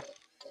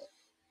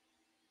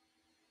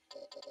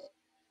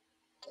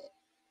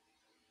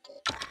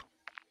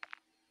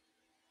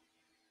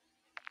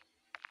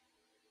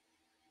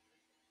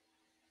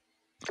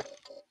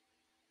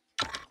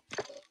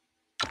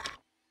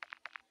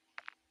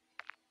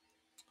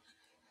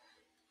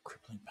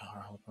 Crippling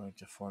power, hollow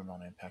to form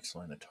on impact,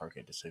 slowing the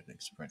target, disabling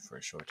sprint for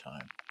a short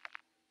time.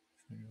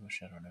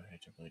 Shadow no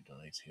hit typically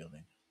delays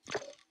healing.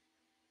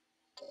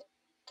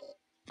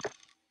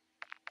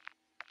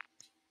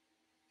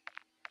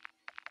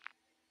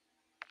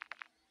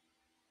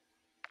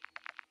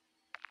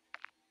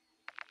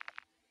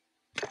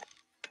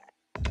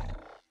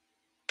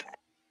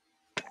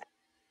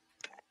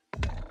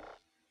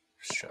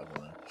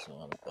 Struggling. There's a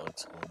lot of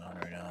bugs going on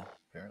right now,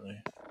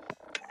 apparently.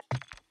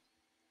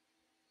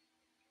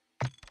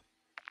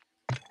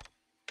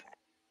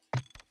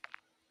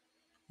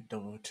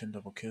 Double 10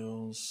 double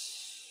kills.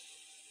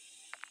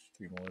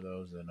 3 more of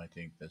those, then I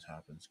think this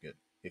happens. Get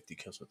 50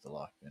 kills with the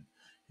lockman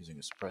using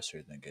a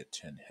suppressor, then get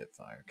 10 hip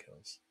fire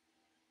kills.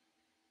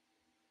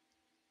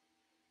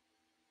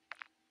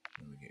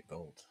 Then we get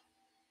gold.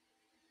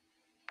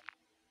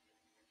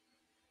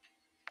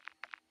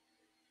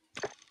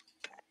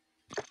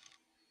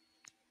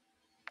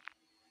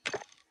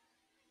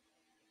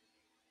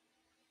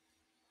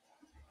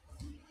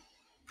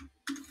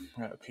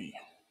 I gotta pee.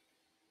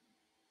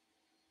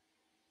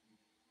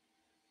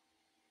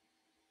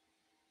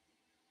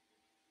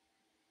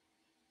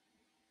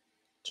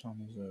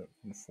 Time is at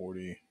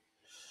 140.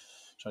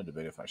 Trying to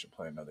debate if I should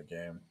play another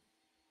game.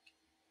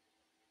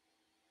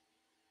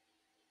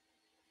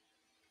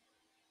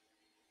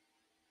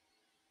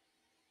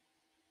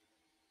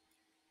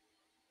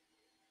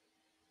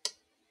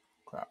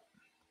 Crap.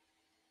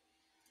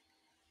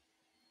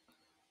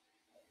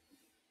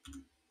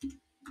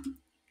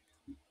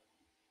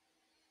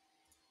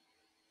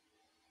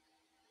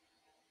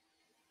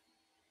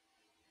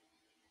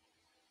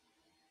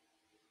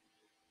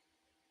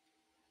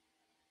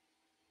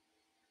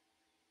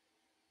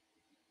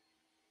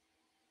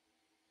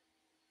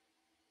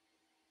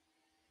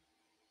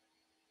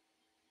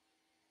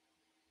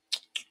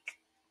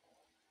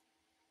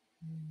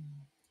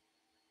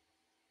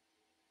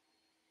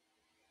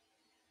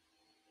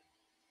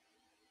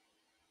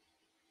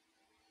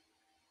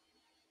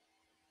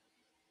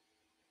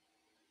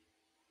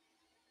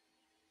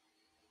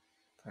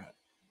 That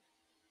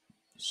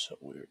is so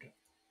weird.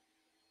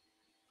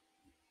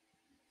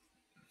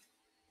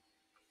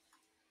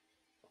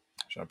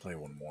 Should I play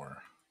one more?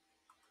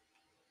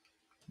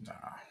 Nah.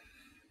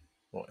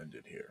 We'll end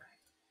it here.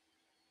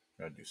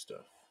 Gotta do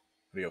stuff.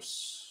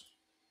 Adios.